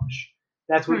toenail polish.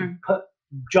 That's what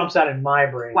jumps out in my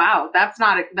brain. Wow, that's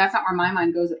not where my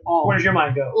mind goes at all. Where does your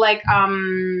mind go? Like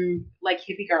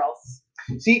hippie girls.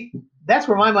 See, that's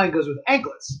where my mind goes with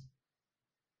anklets.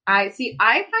 I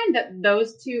find that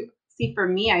those two. See, for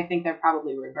me, I think they're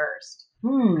probably reversed.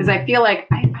 Because I feel like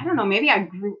I don't know. Maybe I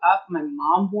grew up. My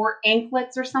mom wore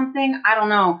anklets or something. I don't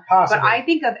know. Possibly. But I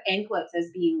think of anklets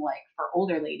as being like for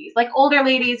older ladies, like older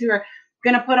ladies who are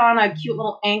gonna put on a cute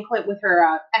little anklet with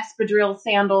her espadrille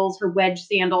sandals, her wedge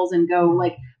sandals, and go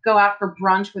out for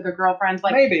brunch with her girlfriends.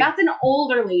 Like maybe. That's an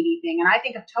older lady thing, and I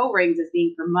think of toe rings as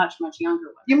being for much, much younger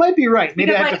women. You might be right.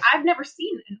 Maybe because I've never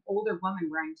seen an older woman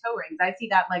wearing toe rings. I see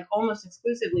that like almost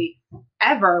exclusively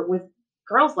ever with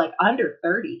girls like under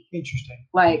 30. Interesting.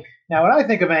 Like now, when I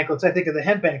think of anklets, I think of the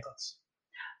hemp anklets.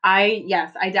 I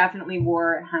definitely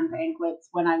wore hemp anklets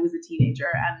when I was a teenager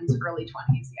and early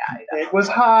 20s. Yeah, it was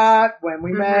hot when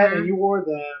we met, and you wore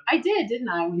them. I did, didn't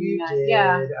I? When you met? did.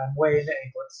 Yeah. I'm way into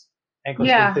anklets.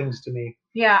 Anklets were things to me.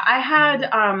 Yeah, I had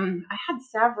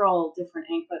several different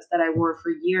anklets that I wore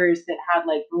for years that had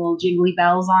like little jingly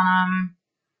bells on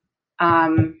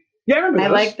them. Yeah, I remember those. I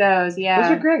like those. Yeah,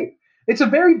 those are great. It's a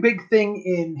very big thing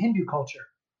in Hindu culture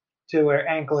to wear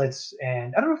anklets,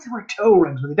 and I don't know if they wear toe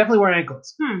rings, but they definitely wear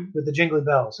anklets with the jingly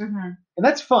bells, and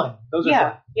that's fun. Those are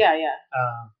fun. Yeah.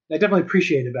 I definitely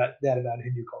appreciate about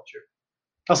Hindu culture.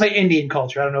 I'll say Indian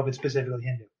culture. I don't know if it's specifically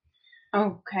Hindu.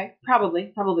 Oh, okay,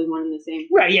 probably one and the same.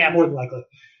 Right? Yeah, more than likely.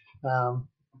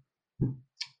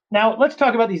 Now let's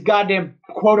talk about these goddamn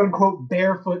quote unquote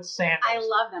barefoot sandals. I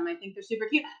love them. I think they're super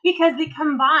cute because they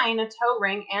combine a toe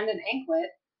ring and an anklet.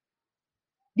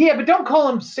 Yeah, but don't call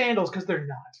them sandals because they're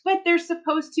not. But they're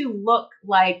supposed to look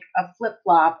like a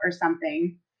flip-flop or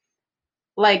something.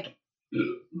 Like,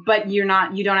 but you're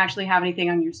not. You don't actually have anything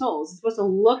on your soles. It's supposed to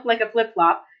look like a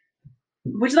flip-flop,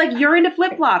 which is like you're into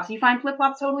flip-flops. You find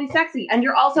flip-flops totally sexy, and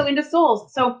you're also into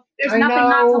soles. So there's nothing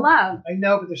not to love. I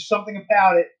know, but there's something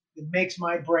about it that makes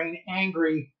my brain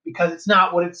angry because it's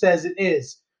not what it says it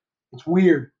is. It's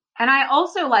weird. And I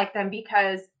also like them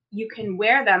because you can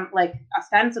wear them, like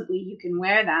ostensibly you can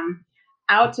wear them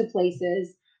out to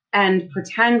places and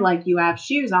pretend like you have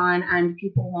shoes on and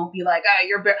people won't be like, oh,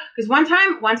 you're bare. Because one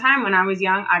time when I was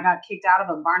young, I got kicked out of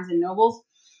a Barnes & Nobles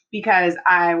because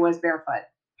I was barefoot.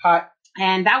 Hot.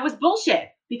 And that was bullshit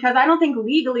because I don't think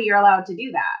legally you're allowed to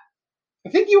do that. I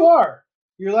think you are.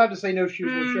 You're allowed to say no shoes,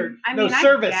 no shirt, no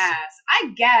service.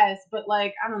 I guess, but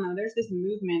like, I don't know. There's this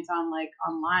movement on like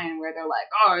online where they're like,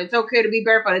 oh, it's okay to be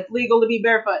barefoot. It's legal to be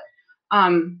barefoot.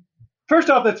 First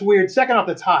off, that's weird. Second off,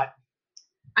 that's hot.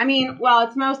 I mean, well,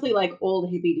 it's mostly like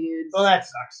old hippie dudes. Well, that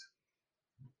sucks.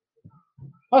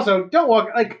 Also, don't walk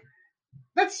like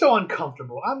that's so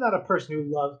uncomfortable. I'm not a person who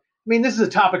loves. I mean, this is a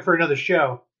topic for another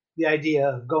show. The idea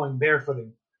of going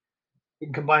barefooting. You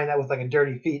can combine that with like a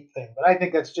dirty feet thing, but I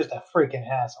think that's just a freaking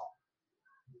hassle.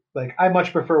 Like, I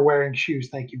much prefer wearing shoes.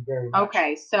 Thank you very much.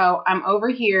 Okay, so I'm over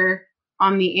here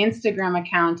on the Instagram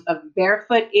account of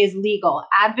Barefoot is Legal,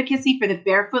 advocacy for the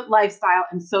barefoot lifestyle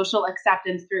and social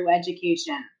acceptance through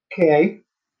education. Okay.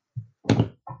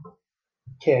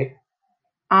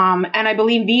 And I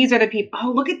believe these are the people.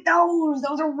 Oh, look at those.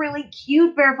 Those are really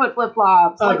cute barefoot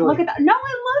flip-flops. Like, look at that. No, I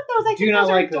love those. I think those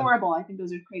are adorable. I think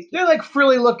those are crazy. They're like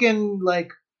frilly looking,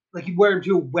 like you'd wear them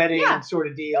to a wedding sort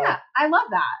of deal. Yeah, I love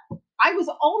that. I was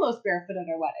almost barefoot at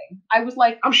our wedding. I was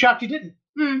like... I'm shocked you didn't.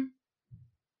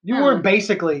 You were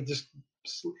basically just...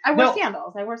 I wore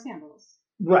sandals.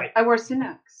 Right. I wore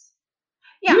Sanooks.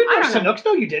 Yeah, You didn't I wear don't know. Sanooks?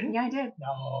 No, you didn't. Yeah, I did.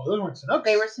 No, those weren't Sanooks.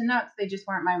 They were Sanooks. They just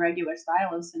weren't my regular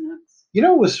style of Sanooks. You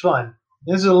know what was fun?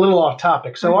 This is a little off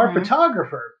topic. So our Mhm.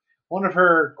 photographer, one of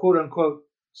her quote unquote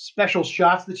special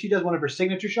shots that she does, one of her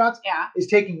signature shots, Yeah. is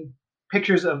taking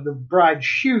pictures of the bride's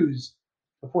shoes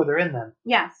before they're in them.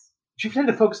 Yes. She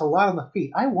tended to focus a lot on the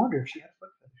feet. I wonder if she had a foot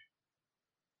fetish.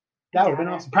 That would have been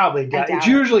doubt it. awesome. Probably. I doubt It's it.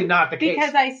 usually not the case.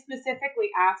 Because I specifically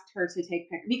asked her to take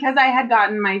pictures because I had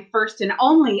gotten my first and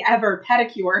only ever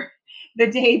pedicure the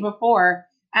day before,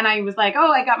 and I was like,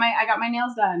 "Oh, I got my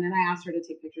nails done," and I asked her to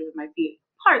take pictures of my feet,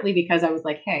 partly because I was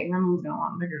like, "Hey, Ramon's gonna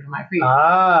want pictures of my feet."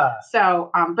 So,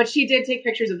 but she did take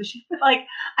pictures of the shoes. But like,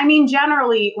 I mean,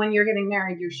 generally, when you're getting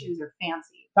married, your shoes are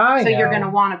fancy, I so know. you're gonna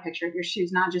want a picture of your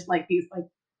shoes, not just like these like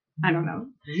I don't know.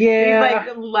 Yeah. These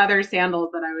like leather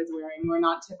sandals that I was wearing were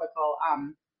not typical.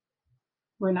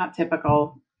 Were not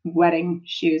typical wedding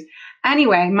shoes.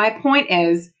 Anyway, my point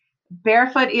is,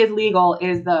 barefoot is legal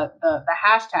is the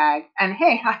hashtag, and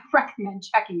hey, I recommend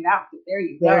checking it out. There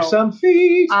you go. There's some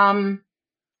feet.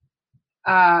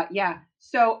 Yeah.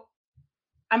 So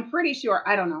I'm pretty sure.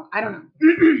 I don't know.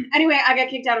 Anyway, I got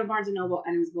kicked out of Barnes and Noble,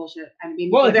 and it was bullshit. And it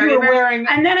Well, if you were wearing,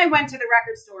 and then I went to the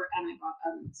record store and I bought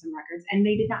some records, and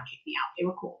they did not kick me out. They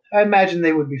were cool. I imagine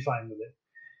they would be fine with it.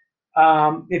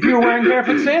 If you were wearing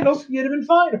barefoot sandals, you'd have been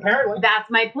fine, apparently. That's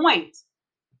my point.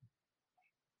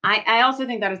 I also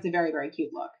think that it's a very, very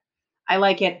cute look. I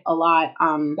like it a lot.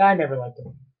 I never liked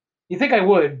them. You think I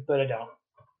would, but I don't.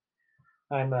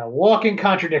 I'm a walking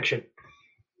contradiction.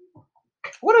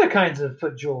 What other kinds of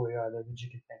foot jewelry are there that you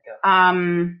can think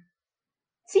of?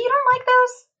 So you don't like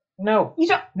those? No. You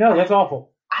don't? No, that's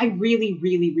awful. I really,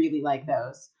 really, really like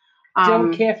those.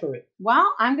 Don't care for it.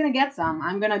 Well, I'm gonna get some.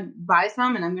 I'm gonna buy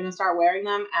some, and I'm gonna start wearing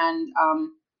them. And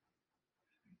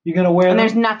You're gonna wear and them?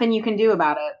 there's nothing you can do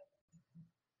about it.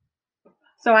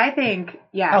 So I think,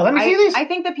 yeah. Oh, let me see these. I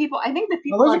think the people.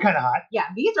 Oh, those like, are kind of hot. yeah,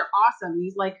 these are awesome.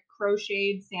 These like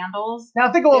crocheted sandals. Now,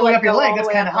 if they go all the way They, up your go leg, all the that's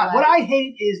way kind of up the hot. What leg. I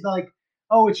hate is like,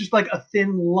 oh, it's just like a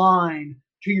thin line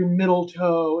to your middle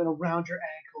toe and around your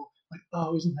ankle. Like,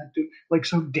 oh, isn't that like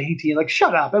so dainty? Like,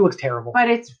 shut up. It looks terrible. But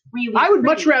it's really. I would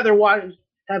much pretty. rather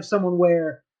have someone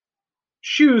wear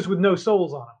shoes with no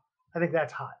soles on them. I think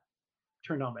that's hot.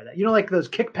 Turned on by that. You know, like those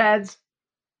kick pads?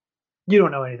 You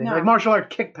don't know anything. No. Like martial art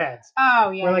kick pads.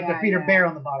 Oh yeah. Where like yeah, the feet yeah. are bare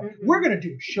on the bottom. Mhm. We're going to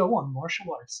do a show on martial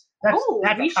arts. That's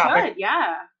We a topic. should.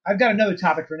 Yeah. I've got another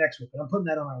topic for next week, but I'm putting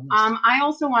that on our list. I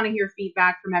also want to hear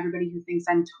feedback from everybody who thinks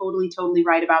I'm totally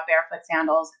right about barefoot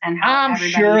sandals and how I'm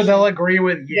everybody sure should- they'll agree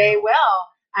with you. They will.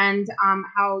 And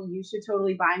how you should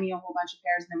totally buy me a whole bunch of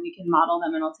pairs, and then we can model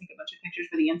them, and I'll take a bunch of pictures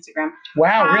for the Instagram.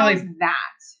 Wow, How's really,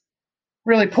 that?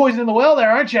 really poisoning the well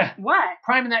there, aren't you? What?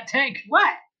 Priming that tank.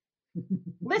 What?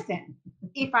 Listen,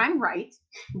 if I'm right,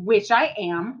 which I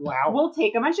am, Wow. we'll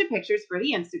take a bunch of pictures for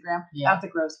the Instagram. Yeah. That's a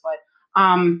gross foot.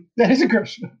 That is a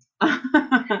gross.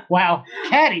 Wow,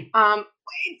 catty.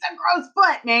 It's a gross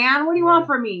foot, man. What do you want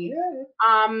from me?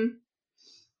 Yeah.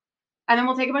 And then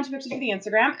we'll take a bunch of pictures for the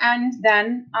Instagram, and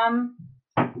then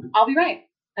I'll be right,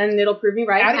 and it'll prove me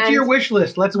right. Add it to your wish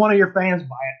list. Let one of your fans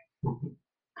buy it.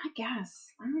 I guess.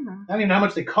 I don't know. I don't even know how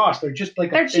much they cost. They're just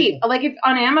like They're cheap. Like if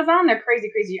on Amazon, they're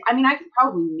crazy. I mean, I could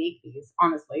probably make these,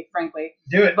 honestly, frankly.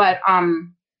 Do it. But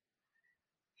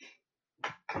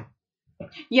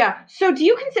yeah. So do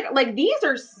you consider like these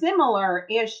are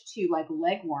similar-ish to like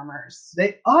leg warmers?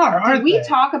 They are, aren't Did we they?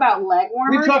 talk about leg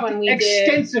warmers We talked when we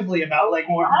extensively about leg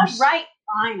warmers. All right,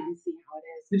 fine. I see how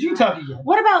it is. Did you talk again?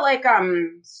 What about like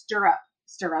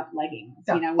stirrup leggings?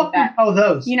 You know, with that. Oh,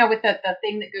 those. You know, with the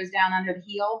thing that goes down under the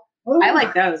heel. Oh, I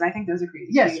like those. I think those are crazy.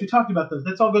 Yes, cute. we talked about those.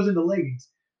 That all goes into leggings.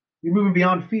 You're moving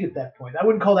beyond feet at that point. I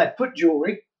wouldn't call that foot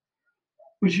jewelry.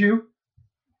 Would you?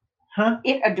 Huh?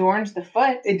 It adorns the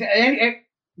foot.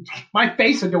 My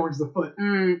face adorns the foot.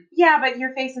 Yeah, but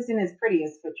your face isn't as pretty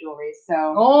as foot jewelry.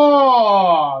 So.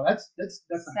 Oh, that's not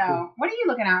So, cool. what are you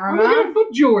looking at, I'm looking Ramon? at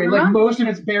foot jewelry. Like Ramon? most of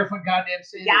it's barefoot goddamn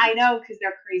sandals. Yeah, I know, because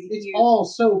they're crazy It's cute. all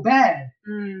so bad.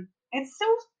 It's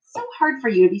so hard for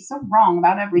you to be so wrong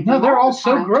about everything. No, they're all the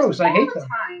so time. gross. Just I all hate the them.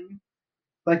 Time.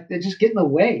 Like they just get in the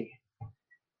way.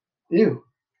 Ew.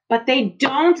 But they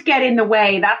don't get in the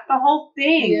way. That's the whole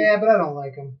thing. Yeah, but I don't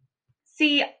like them.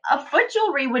 See, a foot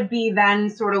jewelry would be then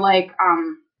sort of like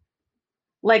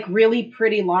really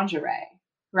pretty lingerie,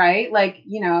 right? Like,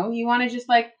 you know, you want to just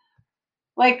like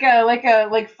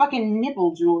fucking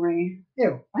nipple jewelry.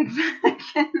 Ew. Like,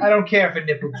 I don't care for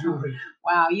nipple jewelry.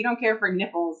 wow, you don't care for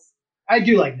nipples. I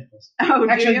do like nipples. Oh,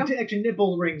 Actually, do you? actually,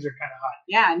 nipple rings are kind of hot.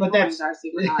 Yeah, but nipple that's- rings are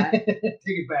super hot. Take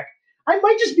it back. I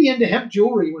might just be into hemp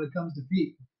jewelry when it comes to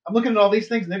feet. I'm looking at all these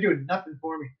things and they're doing nothing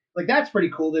for me. Like, that's pretty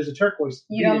cool. There's a turquoise.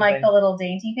 You don't beaded like thing. the little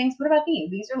dainty things? What about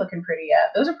these? These are looking pretty.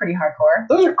 Those are pretty hardcore.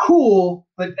 Those are cool,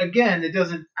 but again, it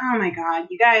doesn't Oh my god,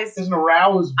 you guys!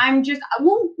 arouse. I'm just.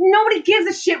 Well, nobody gives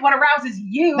a shit what arouses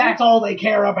you. That's all they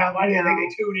care about. Why do you No. think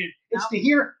they tune in? It's No. to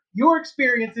hear your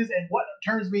experiences and what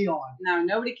turns me on. No,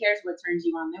 nobody cares what turns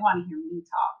you on. They want to hear me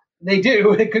talk. They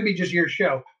do. It could be just your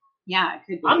show. Yeah, it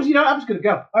could be. I'm just gonna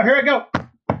go. Oh, here I go.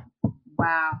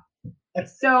 Wow.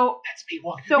 That's So, That's me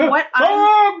walking. So what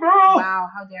Oh, bro! wow,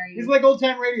 how dare you? It's like old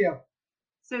time radio.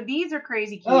 So these are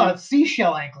crazy cute. Oh, it's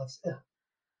seashell anklets. Ugh,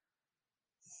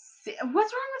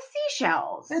 What's wrong with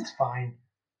seashells? that's fine.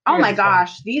 Oh my It's fine.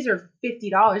 gosh, these are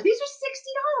 $50. These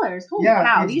are $60. Holy Yeah,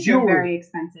 cow, it's these jewelry. are very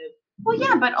expensive. Well,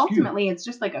 yeah, but ultimately it's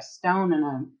just like a stone and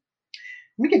a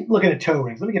Let me get looking at toe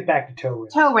rings. Let me get back to toe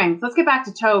rings. toe rings. Let's get back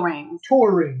to toe rings. Toe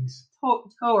rings.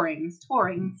 Toe rings. Toe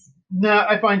rings. No,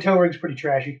 I find toe rings pretty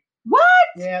trashy. What?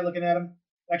 Yeah, looking at them.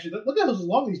 Actually, look at how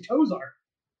long these toes are.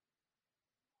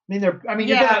 I mean,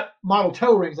 you're Yeah. gonna model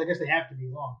toe rings. I guess they have to be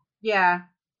long. Yeah.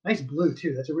 Nice blue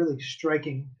too. That's a really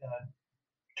striking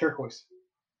turquoise.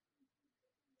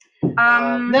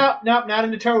 No, not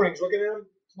into toe rings. Look at them.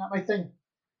 It's not my thing.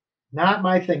 Not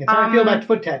my thing. It's how I feel about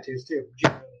foot tattoos too.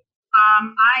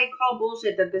 I call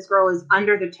bullshit that this girl is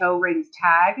under the toe rings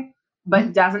tag,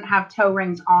 but doesn't have toe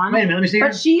rings on. Wait a minute. Let me see her.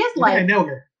 But she is I think I like know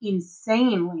her.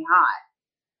 insanely hot.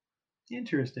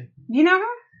 Interesting. You know her?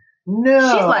 No,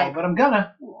 She's like- but I'm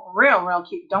gonna. Real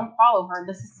cute. Don't follow her.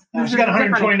 This is She's got a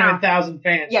different account. 129,000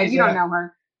 fans. Yeah, She's, you don't know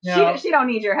her. No. She don't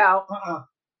need your help. Uh-uh.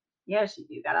 Yeah, she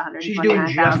do got She's doing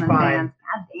just 129,000 fine. fans.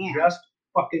 God damn. Just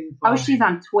fucking fine. Oh, she's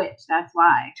on Twitch. That's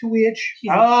why. Twitch.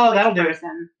 She's a Oh, Twitch that'll do it.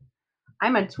 person.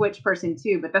 I'm a Twitch person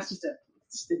too, but that's just a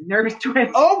nervous Twitch.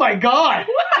 Oh my god!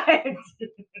 What?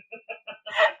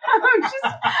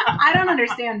 I don't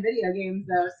understand video games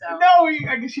though, so No,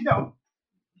 I guess you don't.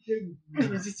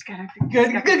 just gotta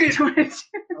Good. Twitch.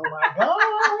 Oh my god!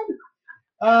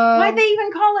 Why'd they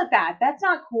even call it that? That's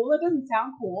not cool. It doesn't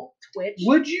sound cool. Twitch.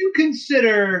 Would you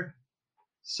consider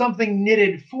something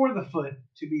knitted for the foot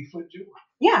to be foot jewelry?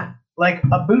 Yeah. Like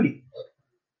a booty?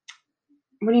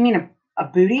 What do you mean a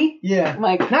booty? Yeah.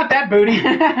 Like Not that booty.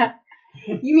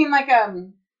 you mean like a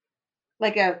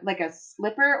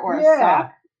slipper or a Yeah.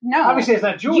 sock? No. Obviously, it's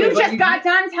not jewelry. You but just got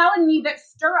done telling me that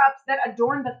stirrups that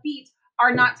adorn the feet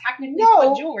are not technically No.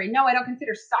 foot jewelry. No, I don't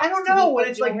consider socks. I don't to be know. When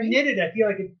foot it's like jewelry. knitted, I feel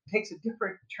like it takes a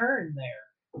different turn there.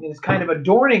 I mean, it's kind of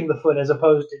adorning the foot as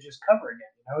opposed to just covering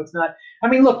it. You know, it's not. I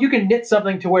mean, look, you can knit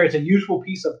something to where it's a useful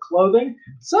piece of clothing.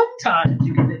 Sometimes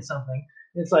you can knit something.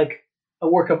 It's like a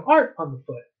work of art on the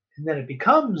foot, and then it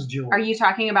becomes jewelry. Are you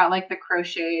talking about like the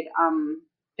crocheted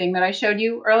thing that I showed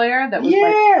you earlier? That was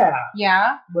Yeah.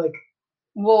 like Like,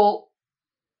 well,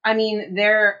 I mean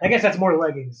I guess that's more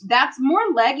leggings. that's more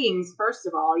leggings. First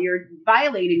of all, you're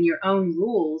violating your own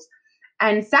rules,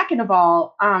 and second of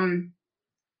all,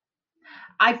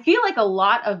 I feel like a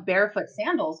lot of barefoot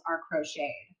sandals are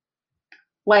crocheted.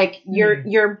 Like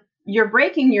you're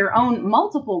breaking your own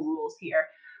multiple rules here.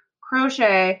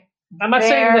 Crochet. I'm not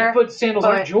saying that foot sandals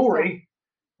aren't but- jewelry.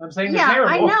 I'm saying they're Yeah,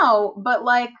 terrible. I know, but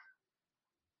like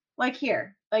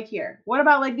here. What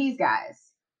about like these guys?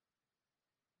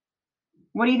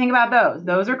 What do you think about those?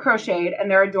 Those are crocheted and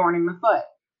they're adorning the foot.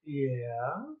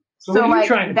 Yeah. So what are you like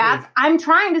trying to do? I'm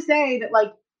trying to say that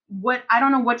like what I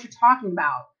don't know what you're talking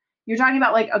about. You're talking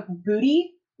about like a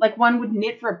booty, like one would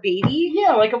knit for a baby.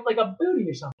 Yeah, like a booty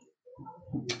or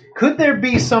something. Could there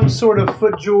be some sort of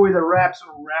foot jewelry that wraps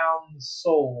around the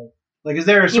sole? Like, is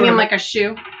there a You sort mean of like a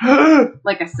shoe,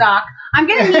 like a sock? I'm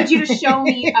gonna need you to show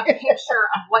me a picture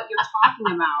of what you're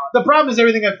talking about. The problem is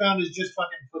everything I found is just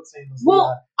fucking foot sandals.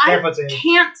 Well, barefoot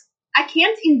sandals. I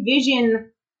can't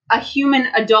envision a human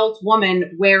adult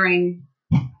woman wearing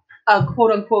a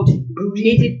quote unquote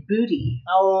knitted booty.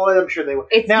 Oh, I'm sure they would.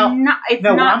 It's now, not. It's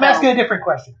no, not. I'm asking a different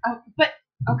question. But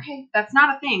okay, that's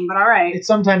not a thing. But all right. It's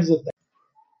sometimes a thing.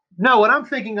 No, what I'm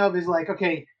thinking of is like,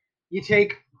 okay, you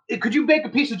take. Could you make a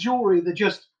piece of jewelry that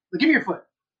just like, give me your foot,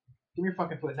 give me your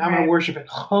fucking foot. Now I'm gonna Right. worship it.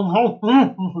 All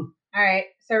right.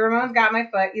 So Ramon's got my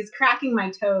foot. He's cracking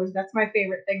my toes. That's my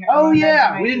favorite thing. That Oh Ramon does to yeah,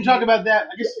 my we didn't feet. talk about that. I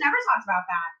We just never talked about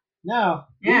that. no.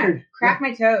 Yeah. Weird. Crack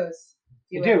my toes.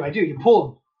 I do. You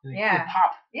pull them. Yeah. They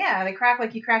pop. Yeah, they crack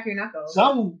like you crack your knuckles.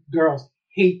 Some girls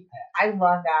hate that. I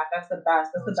love that. That's the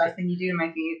best. That's the best thing you do to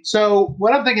my feet. So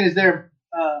what I'm thinking is there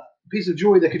a piece of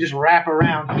jewelry that could just wrap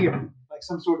around here, like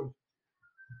some sort of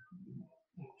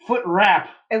foot wrap.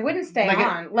 It wouldn't stay Like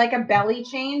on. Like a belly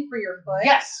chain for your foot.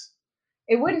 Yes.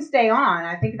 It wouldn't stay on.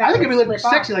 I think that I think would it'd be like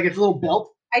slip sexy, off. like it's a little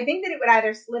belt. I think that it would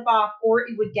either slip off or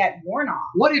it would get worn off.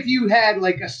 What if you had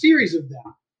like a series of them,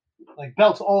 like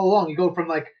belts all along? You go from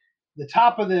like the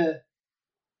top of the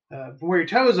from where your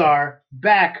toes are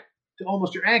back to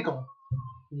almost your ankle,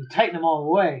 and you tighten them all the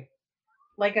way.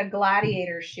 Like a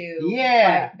gladiator shoe.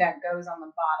 Yeah. Like, that goes on the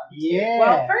bottom. Yeah.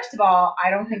 Well, first of all, I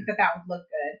don't think that would look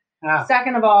good. Ah,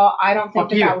 Second of all, I don't think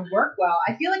Fuck you. that would work well.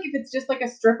 I feel like if it's just like a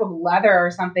strip of leather or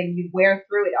something, you'd wear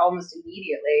through it almost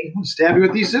immediately. I'll stab you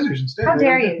with these scissors instead. How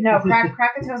dare you? No, crack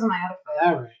the toes on my other foot.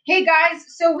 All right. Hey guys,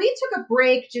 so we took a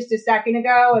break just a second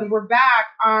ago and we're back.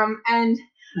 And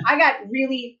I got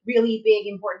really, really big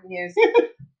important news.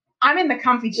 I'm in the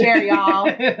comfy chair, y'all.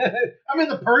 I'm in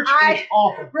the perch. And it's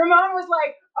awful. Ramon was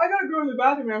like, I gotta go to the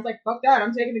bathroom. And I was like, fuck that,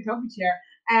 I'm taking the comfy chair.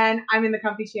 And I'm in the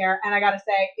comfy chair, and I gotta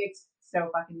say, it's so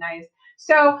fucking nice.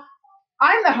 So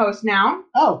I'm the host now.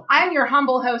 Oh. I'm your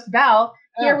humble host, Belle,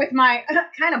 here Oh. with my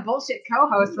kind of bullshit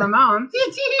co-host, Ramon.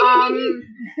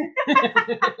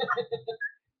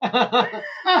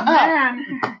 Man,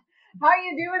 how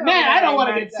you doing? Man, over I don't there, want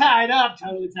to get Martha? tied up.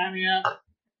 Totally tie me up.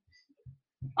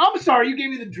 I'm sorry, you gave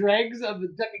me the dregs of the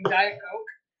fucking Diet Coke.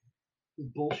 This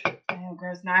is bullshit. Oh,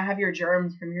 gross. Now I have your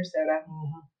germs from your soda.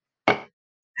 Mhm.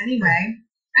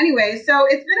 Anyway, so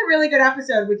it's been a really good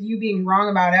episode with you being wrong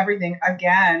about everything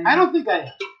again. I don't think I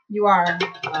am. You are.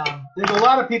 There's a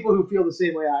lot of people who feel the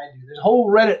same way I do. There's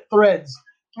whole Reddit threads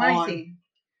I on see.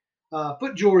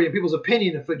 Foot jewelry and people's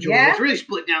opinion of foot jewelry. Yeah? It's really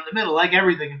split down the middle, like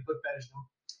everything in foot fetish.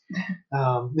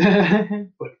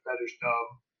 Foot fetish.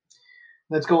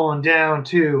 Let's go on down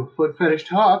to Foot Fetish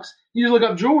Talks. You just look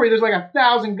up jewelry. There's like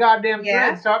 1,000 goddamn Yeah.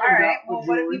 threads talking All about right. foot Well,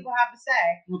 what do jewelry. people have to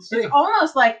say? Let's see. It's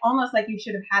almost like you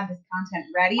should have had this content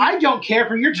ready I don't care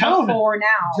for your tone. before now.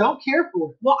 Don't care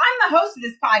for it. Well, I'm the host of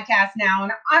this podcast now,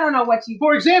 and I don't know what you.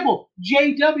 For example,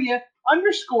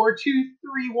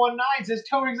 JW_2319 says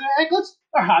toe rings and anklets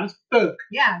are hot as fuck.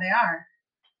 Yeah, they are.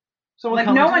 Someone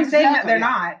Like no commented one's saying that exactly they're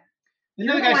not. You're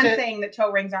Another the guy one said, saying that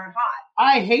toe rings aren't hot.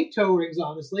 I hate toe rings,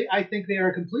 honestly. I think they are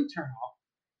a complete turnoff.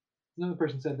 Another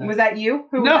person said that. Was that you?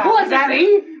 Who no, was that?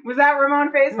 me. Was that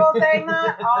Ramon Faithful saying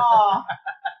that? Oh.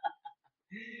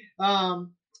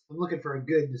 I'm looking for a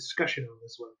good discussion on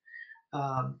this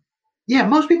one. Yeah,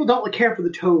 most people don't care for the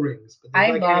toe rings. But they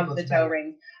I like love anklets the toe better.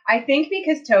 rings. I think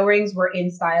because toe rings were in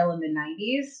style in the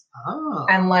 90s. Oh.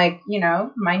 And my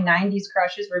 90s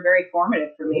crushes were very formative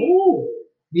for me. Ooh.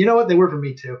 You know what? They were for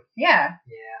me too. Yeah.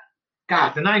 Yeah.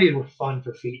 God, the 90s were fun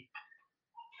for feet.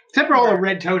 Except for all the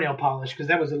red toenail polish, because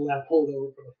that was a left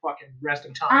holdover for the fucking rest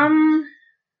of time.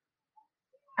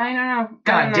 I don't know.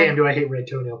 God damn, do I hate red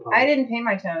toenail polish. I didn't paint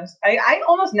my toes. I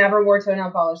almost never wore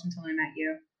toenail polish until I met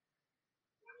you.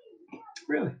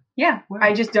 Really? Yeah. Wow.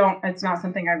 I just don't. It's not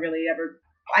something I really ever.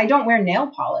 I don't wear nail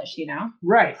polish,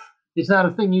 Right. It's not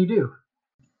a thing you do.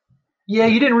 Yeah,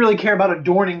 you didn't really care about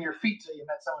adorning your feet till you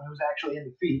met someone who was actually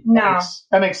into feet. No.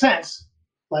 That makes sense.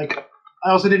 Like,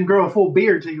 I also didn't grow a full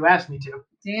beard till you asked me to.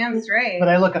 Damn straight. But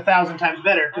I look 1,000 times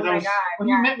better. Oh my God, When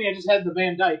yeah. you met me, I just had the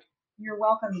Van Dyke. You're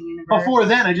welcome, universe. Before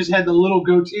then, I just had the little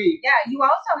goatee. Yeah, you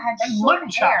also had And short mutton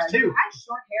hair. chops, too. You had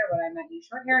short hair when I met you.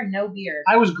 Short hair and no beard.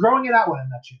 I was growing it out when I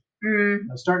met you. Mm.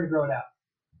 I was starting to grow it out.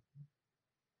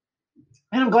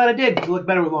 And I'm glad I did, because I look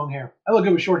better with long hair. I look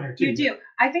good with short hair, too. You do.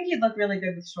 I think you'd look really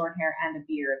good with short hair and a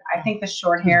beard. I think the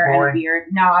short hair and a boring. beard.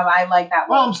 No, I like that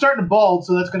Well, look. I'm starting to bald,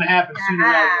 so that's going to happen sooner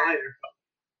rather Ah. than later.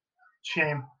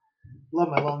 Shame. Love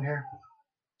my long hair.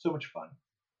 So much fun.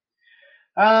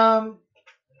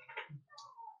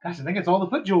 Gosh, I think it's all the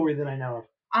foot jewelry that I know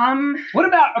of. What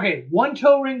about, one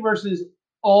toe ring versus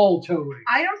all toe rings?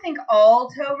 I don't think all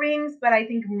toe rings, but I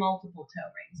think multiple toe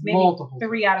rings. Maybe Multiple.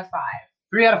 3 out of 5.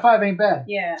 3 out of 5 ain't bad.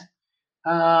 Yeah.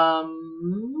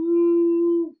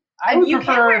 I And would you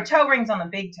prefer. can't wear toe rings on the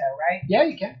big toe, right? Yeah,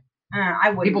 you can. I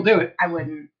wouldn't. People do it. I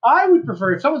wouldn't. I would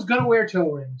prefer, if someone's going to wear toe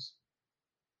rings,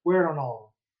 wear it on all of them,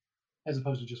 as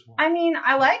opposed to just one. I mean,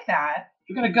 I like that. If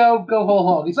you're going to go whole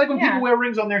hog. It's like when Yeah. people wear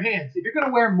rings on their hands. If you're going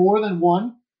to wear more than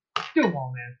one, do them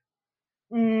all,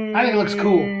 man. I think it looks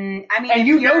cool. I mean, And if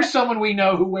you know you're- someone we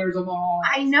know who wears them all.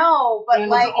 I know, but and it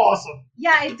like, looks awesome.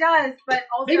 yeah, it does. But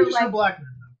also, Maybe just like, for black men,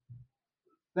 though.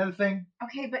 Is that a thing?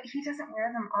 okay, but he doesn't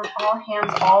wear them on all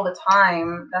hands all the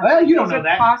time. Well, you don't those know are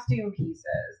that. costume pieces,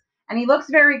 and he looks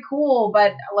very cool.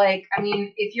 But like, I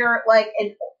mean, if you're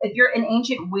an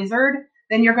ancient wizard,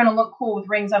 then you're gonna look cool with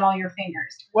rings on all your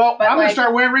fingers. Well, But I'm going like- to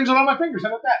start wearing rings on all my fingers. How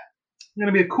about that? I'm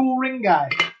going to be a cool ring guy.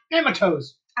 And my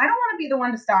toes. I don't want to be the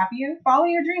one to stop you. Follow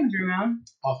your dreams, Ramon.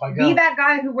 Off I go. Be that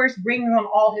guy who wears rings on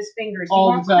all his fingers. You All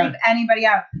won't the time. creep anybody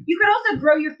out. You could also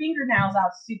grow your fingernails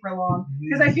out super long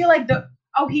because I feel like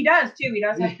he does too. He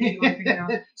does have pretty long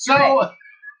fingernails. So,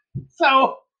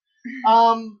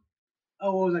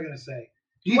 what was I going to say?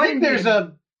 Do you What think there's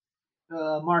a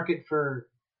market for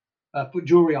foot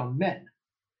jewelry on men?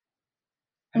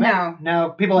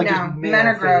 No. People like No, just male men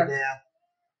are feet, gross. Yeah.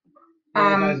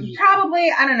 Yeah, guys are just-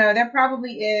 Probably, I don't know. There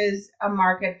probably is a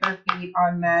market for feet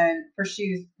on men, for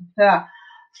shoes,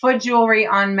 foot jewelry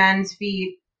on men's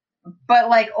feet, but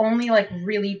like only like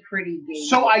really pretty gauges.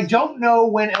 So I don't know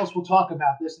when else we'll talk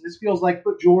about this, and this feels like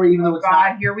foot jewelry, even though it's God,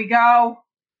 not here we go.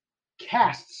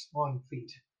 casts on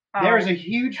feet. Oh, There is a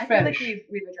huge I feel fetish. like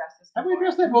we've addressed this. Have we before.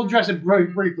 addressed that? We'll address it very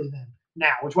briefly then.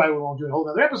 Now, which is why we won't do a whole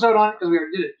other episode on it because we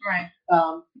already did it. Right.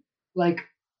 Like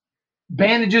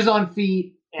bandages on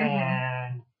feet Mm-hmm.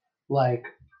 and like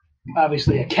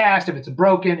obviously a cast if it's a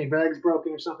leg's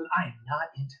broken or something. I am not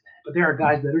into that, but there are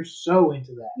guys that are so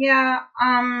into that. Yeah.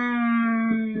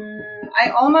 I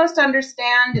almost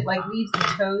understand it. Like leaves the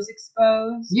toes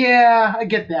exposed. Yeah, I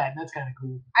get that. That's kind of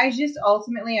cool. I just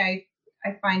ultimately I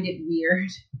find it weird.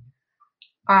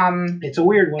 It's a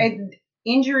weird one.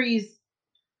 Injuries,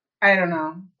 I don't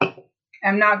know.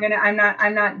 I'm not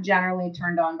generally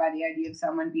turned on by the idea of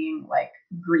someone being like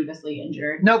grievously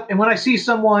injured. Nope. And when I see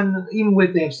someone, even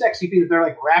with they have sexy feet, if they're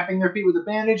like wrapping their feet with a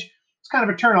bandage, it's kind of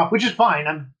a turn off, which is fine.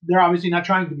 They're obviously not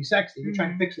trying to be sexy. They're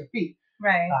trying to fix their feet.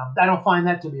 Right. I don't find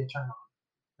that to be a turn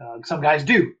on. Some guys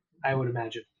do, I would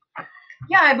imagine.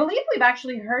 Yeah, I believe we've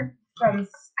actually heard from.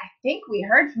 I think we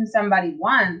heard from somebody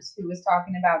once who was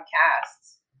talking about casts.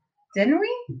 Didn't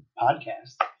we?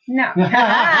 Podcast. No. No,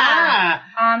 I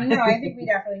think we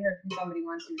definitely heard from somebody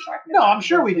once who was talking about. No, I'm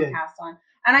sure we did. Cast on.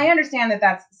 And I understand that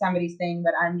that's somebody's thing,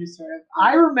 but I'm just sort of.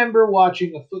 I remember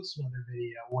watching a foot smother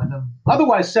video when an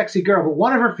otherwise sexy girl, but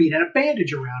one of her feet had a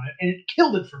bandage around it, and it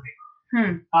killed it for me.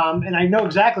 And I know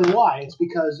exactly why. It's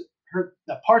because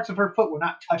the parts of her foot were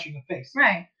not touching the face.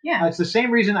 Right. Yeah. It's the same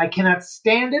reason I cannot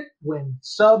stand it when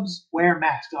subs wear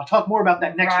masks. I'll talk more about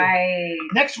that next week.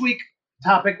 Next week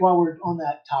topic, while we're on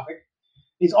that topic,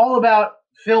 is all about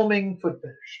filming foot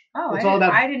fetish. Oh, it's all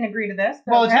about. I didn't agree to this.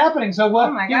 Well, it's happening, so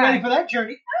get God. ready for that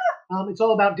journey. It's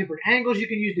all about different angles you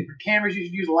can use, different cameras you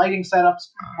can use, lighting setups,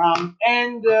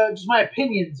 and just my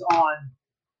opinions on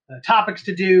topics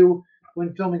to do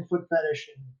when filming foot fetish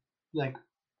and like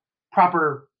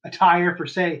proper attire for,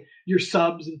 say, your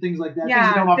subs and things like that. Yeah,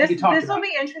 things that don't often get talked this about. will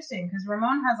be interesting because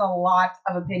Ramon has a lot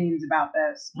of opinions about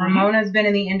this. Ramon has been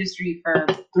in the industry for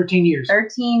 13 years.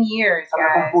 13 years,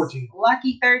 guys. 14.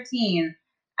 Lucky 13.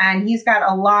 And he's got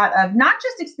a lot of, not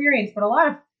just experience, but a lot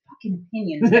of fucking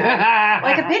opinions.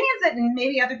 Like opinions that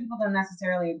maybe other people don't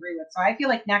necessarily agree with. So I feel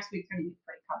like next week's going to be a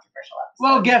pretty controversial episode.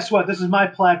 Well, guess what? This is my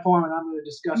platform, and I'm going to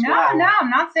discuss No, I'm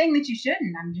not saying that you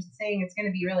shouldn't. I'm just saying it's going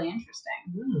to be really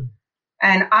interesting.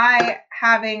 And I,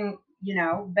 having,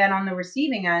 been on the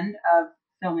receiving end of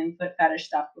filming foot fetish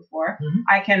stuff before,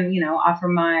 I can, offer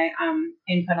my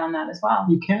input on that as well.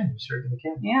 You can. You certainly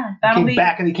can. Yeah.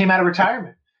 He came out of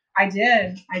retirement. I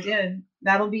did.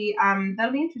 That'll be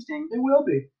interesting. It will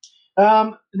be.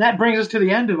 And that brings us to the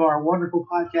end of our wonderful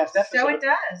podcast episode. So it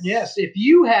does. Yes. If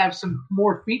you have some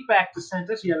more feedback to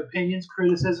send us, you have opinions,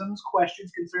 criticisms,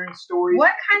 questions, concerns, stories.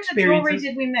 What kinds of jewelry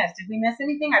did we miss? Did we miss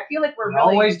anything? I feel like we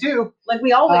always do. Like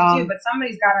we always do, but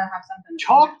somebody's got to have something.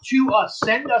 Talk to us.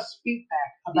 Send us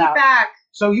feedback about.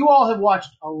 So you all have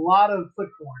watched a lot of foot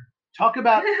porn. Talk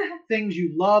about things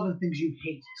you love and things you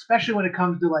hate, especially when it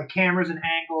comes to like cameras and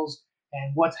angles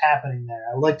and what's happening there.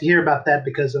 I would like to hear about that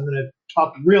because I'm going to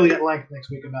talk really at length next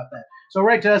week about that. So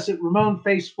write to us at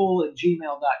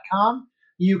RamonFaceful@gmail.com.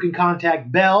 You can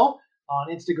contact Belle on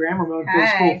Instagram,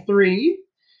 RamonFaceful3. You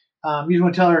just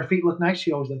want to tell her feet look nice.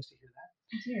 She always likes to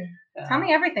hear that. Tell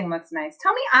me everything looks nice.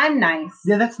 Tell me I'm nice.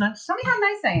 Yeah, that's nice. Tell me how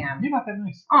nice I am. You're not that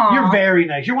nice. Aww. You're very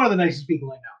nice. You're one of the nicest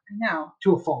people I know. I know.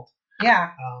 To a fault.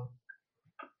 Yeah.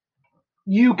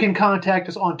 You can contact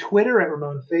us on Twitter at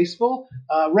RamonFaceful.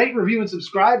 Rate, review, and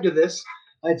subscribe to this.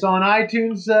 It's on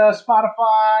iTunes,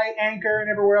 Spotify, Anchor, and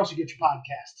everywhere else you get your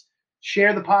podcasts.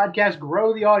 Share the podcast,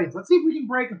 grow the audience. Let's see if we can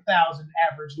break 1,000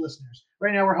 average listeners.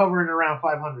 Right now we're hovering around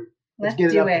 500. Let's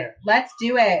get it up there. Let's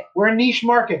do it. We're a niche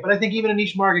market, but I think even a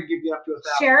niche market gives you up to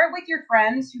 1,000. Share it with your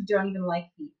friends who don't even like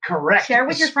feet. Correct. Share it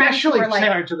with your friends who are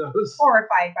like to those.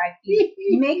 horrified by feet.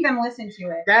 Make them listen to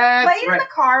it. That's Play it in the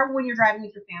car when you're driving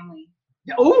with your family.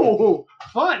 Oh,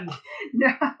 fun.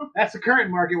 No. That's the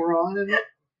current market we're all in, isn't it?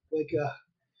 Like,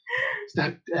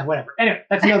 whatever. Anyway,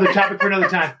 that's another topic for another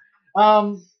time.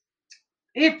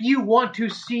 If you want to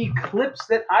see clips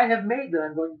that I have made that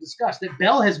I'm going to discuss, that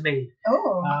Belle has made,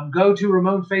 go to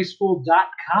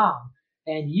RamonFaceful.com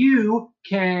and you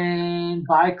can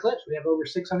buy clips. We have over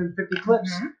 650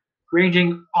 clips,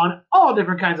 ranging on all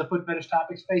different kinds of foot fetish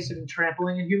topics, face it, and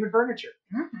trampling and human furniture.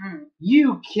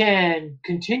 You can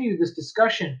continue this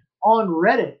discussion on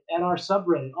Reddit at our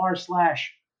subreddit,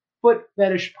 r/Foot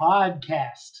Fetish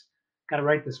Podcast. Got to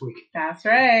write this week. That's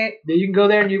right. Then you can go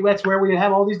there and that's where we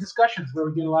have all these discussions where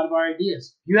we get a lot of our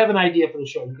ideas. If you have an idea for the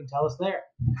show, you can tell us there.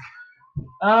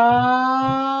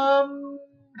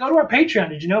 Go to our Patreon.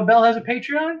 Did you know Belle has a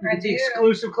Patreon? You can see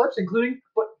exclusive clips, including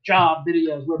foot job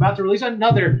videos. We're about to release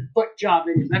another foot job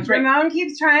video. That's right. Ramon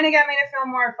keeps trying to get me to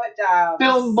film more foot jobs.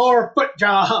 Film more foot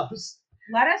jobs.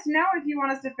 Let us know if you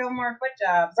want us to film more foot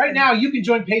jobs. Right now, you can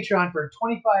join Patreon for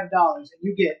 $25, and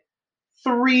you get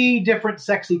 3 different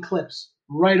sexy clips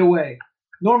right away.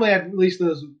 Normally, I release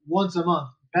those once a month.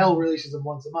 Belle releases them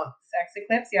once a month. Sexy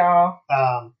clips, y'all.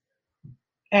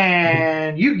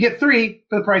 And you get 3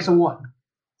 for the price of 1.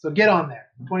 So get on there.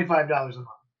 $25 a month.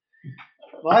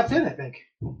 Well, that's it, I think.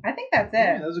 I think that's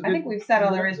it. Yeah, I think we've said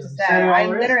all there is to say. I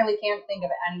literally can't think of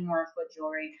any more foot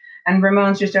jewelry. And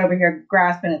Ramon's just over here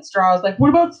grasping at straws like, what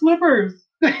about slippers?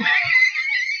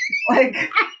 Like,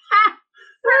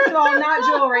 first of all, not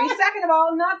jewelry. Second of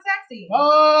all, not sexy.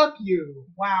 Fuck you.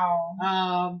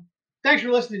 Wow. Thanks for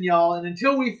listening, y'all. And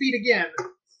until we feed again.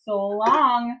 So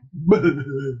long.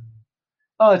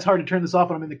 Oh, it's hard to turn this off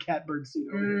when I'm in the catbird seat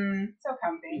over here. So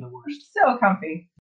comfy. You're the worst. So comfy.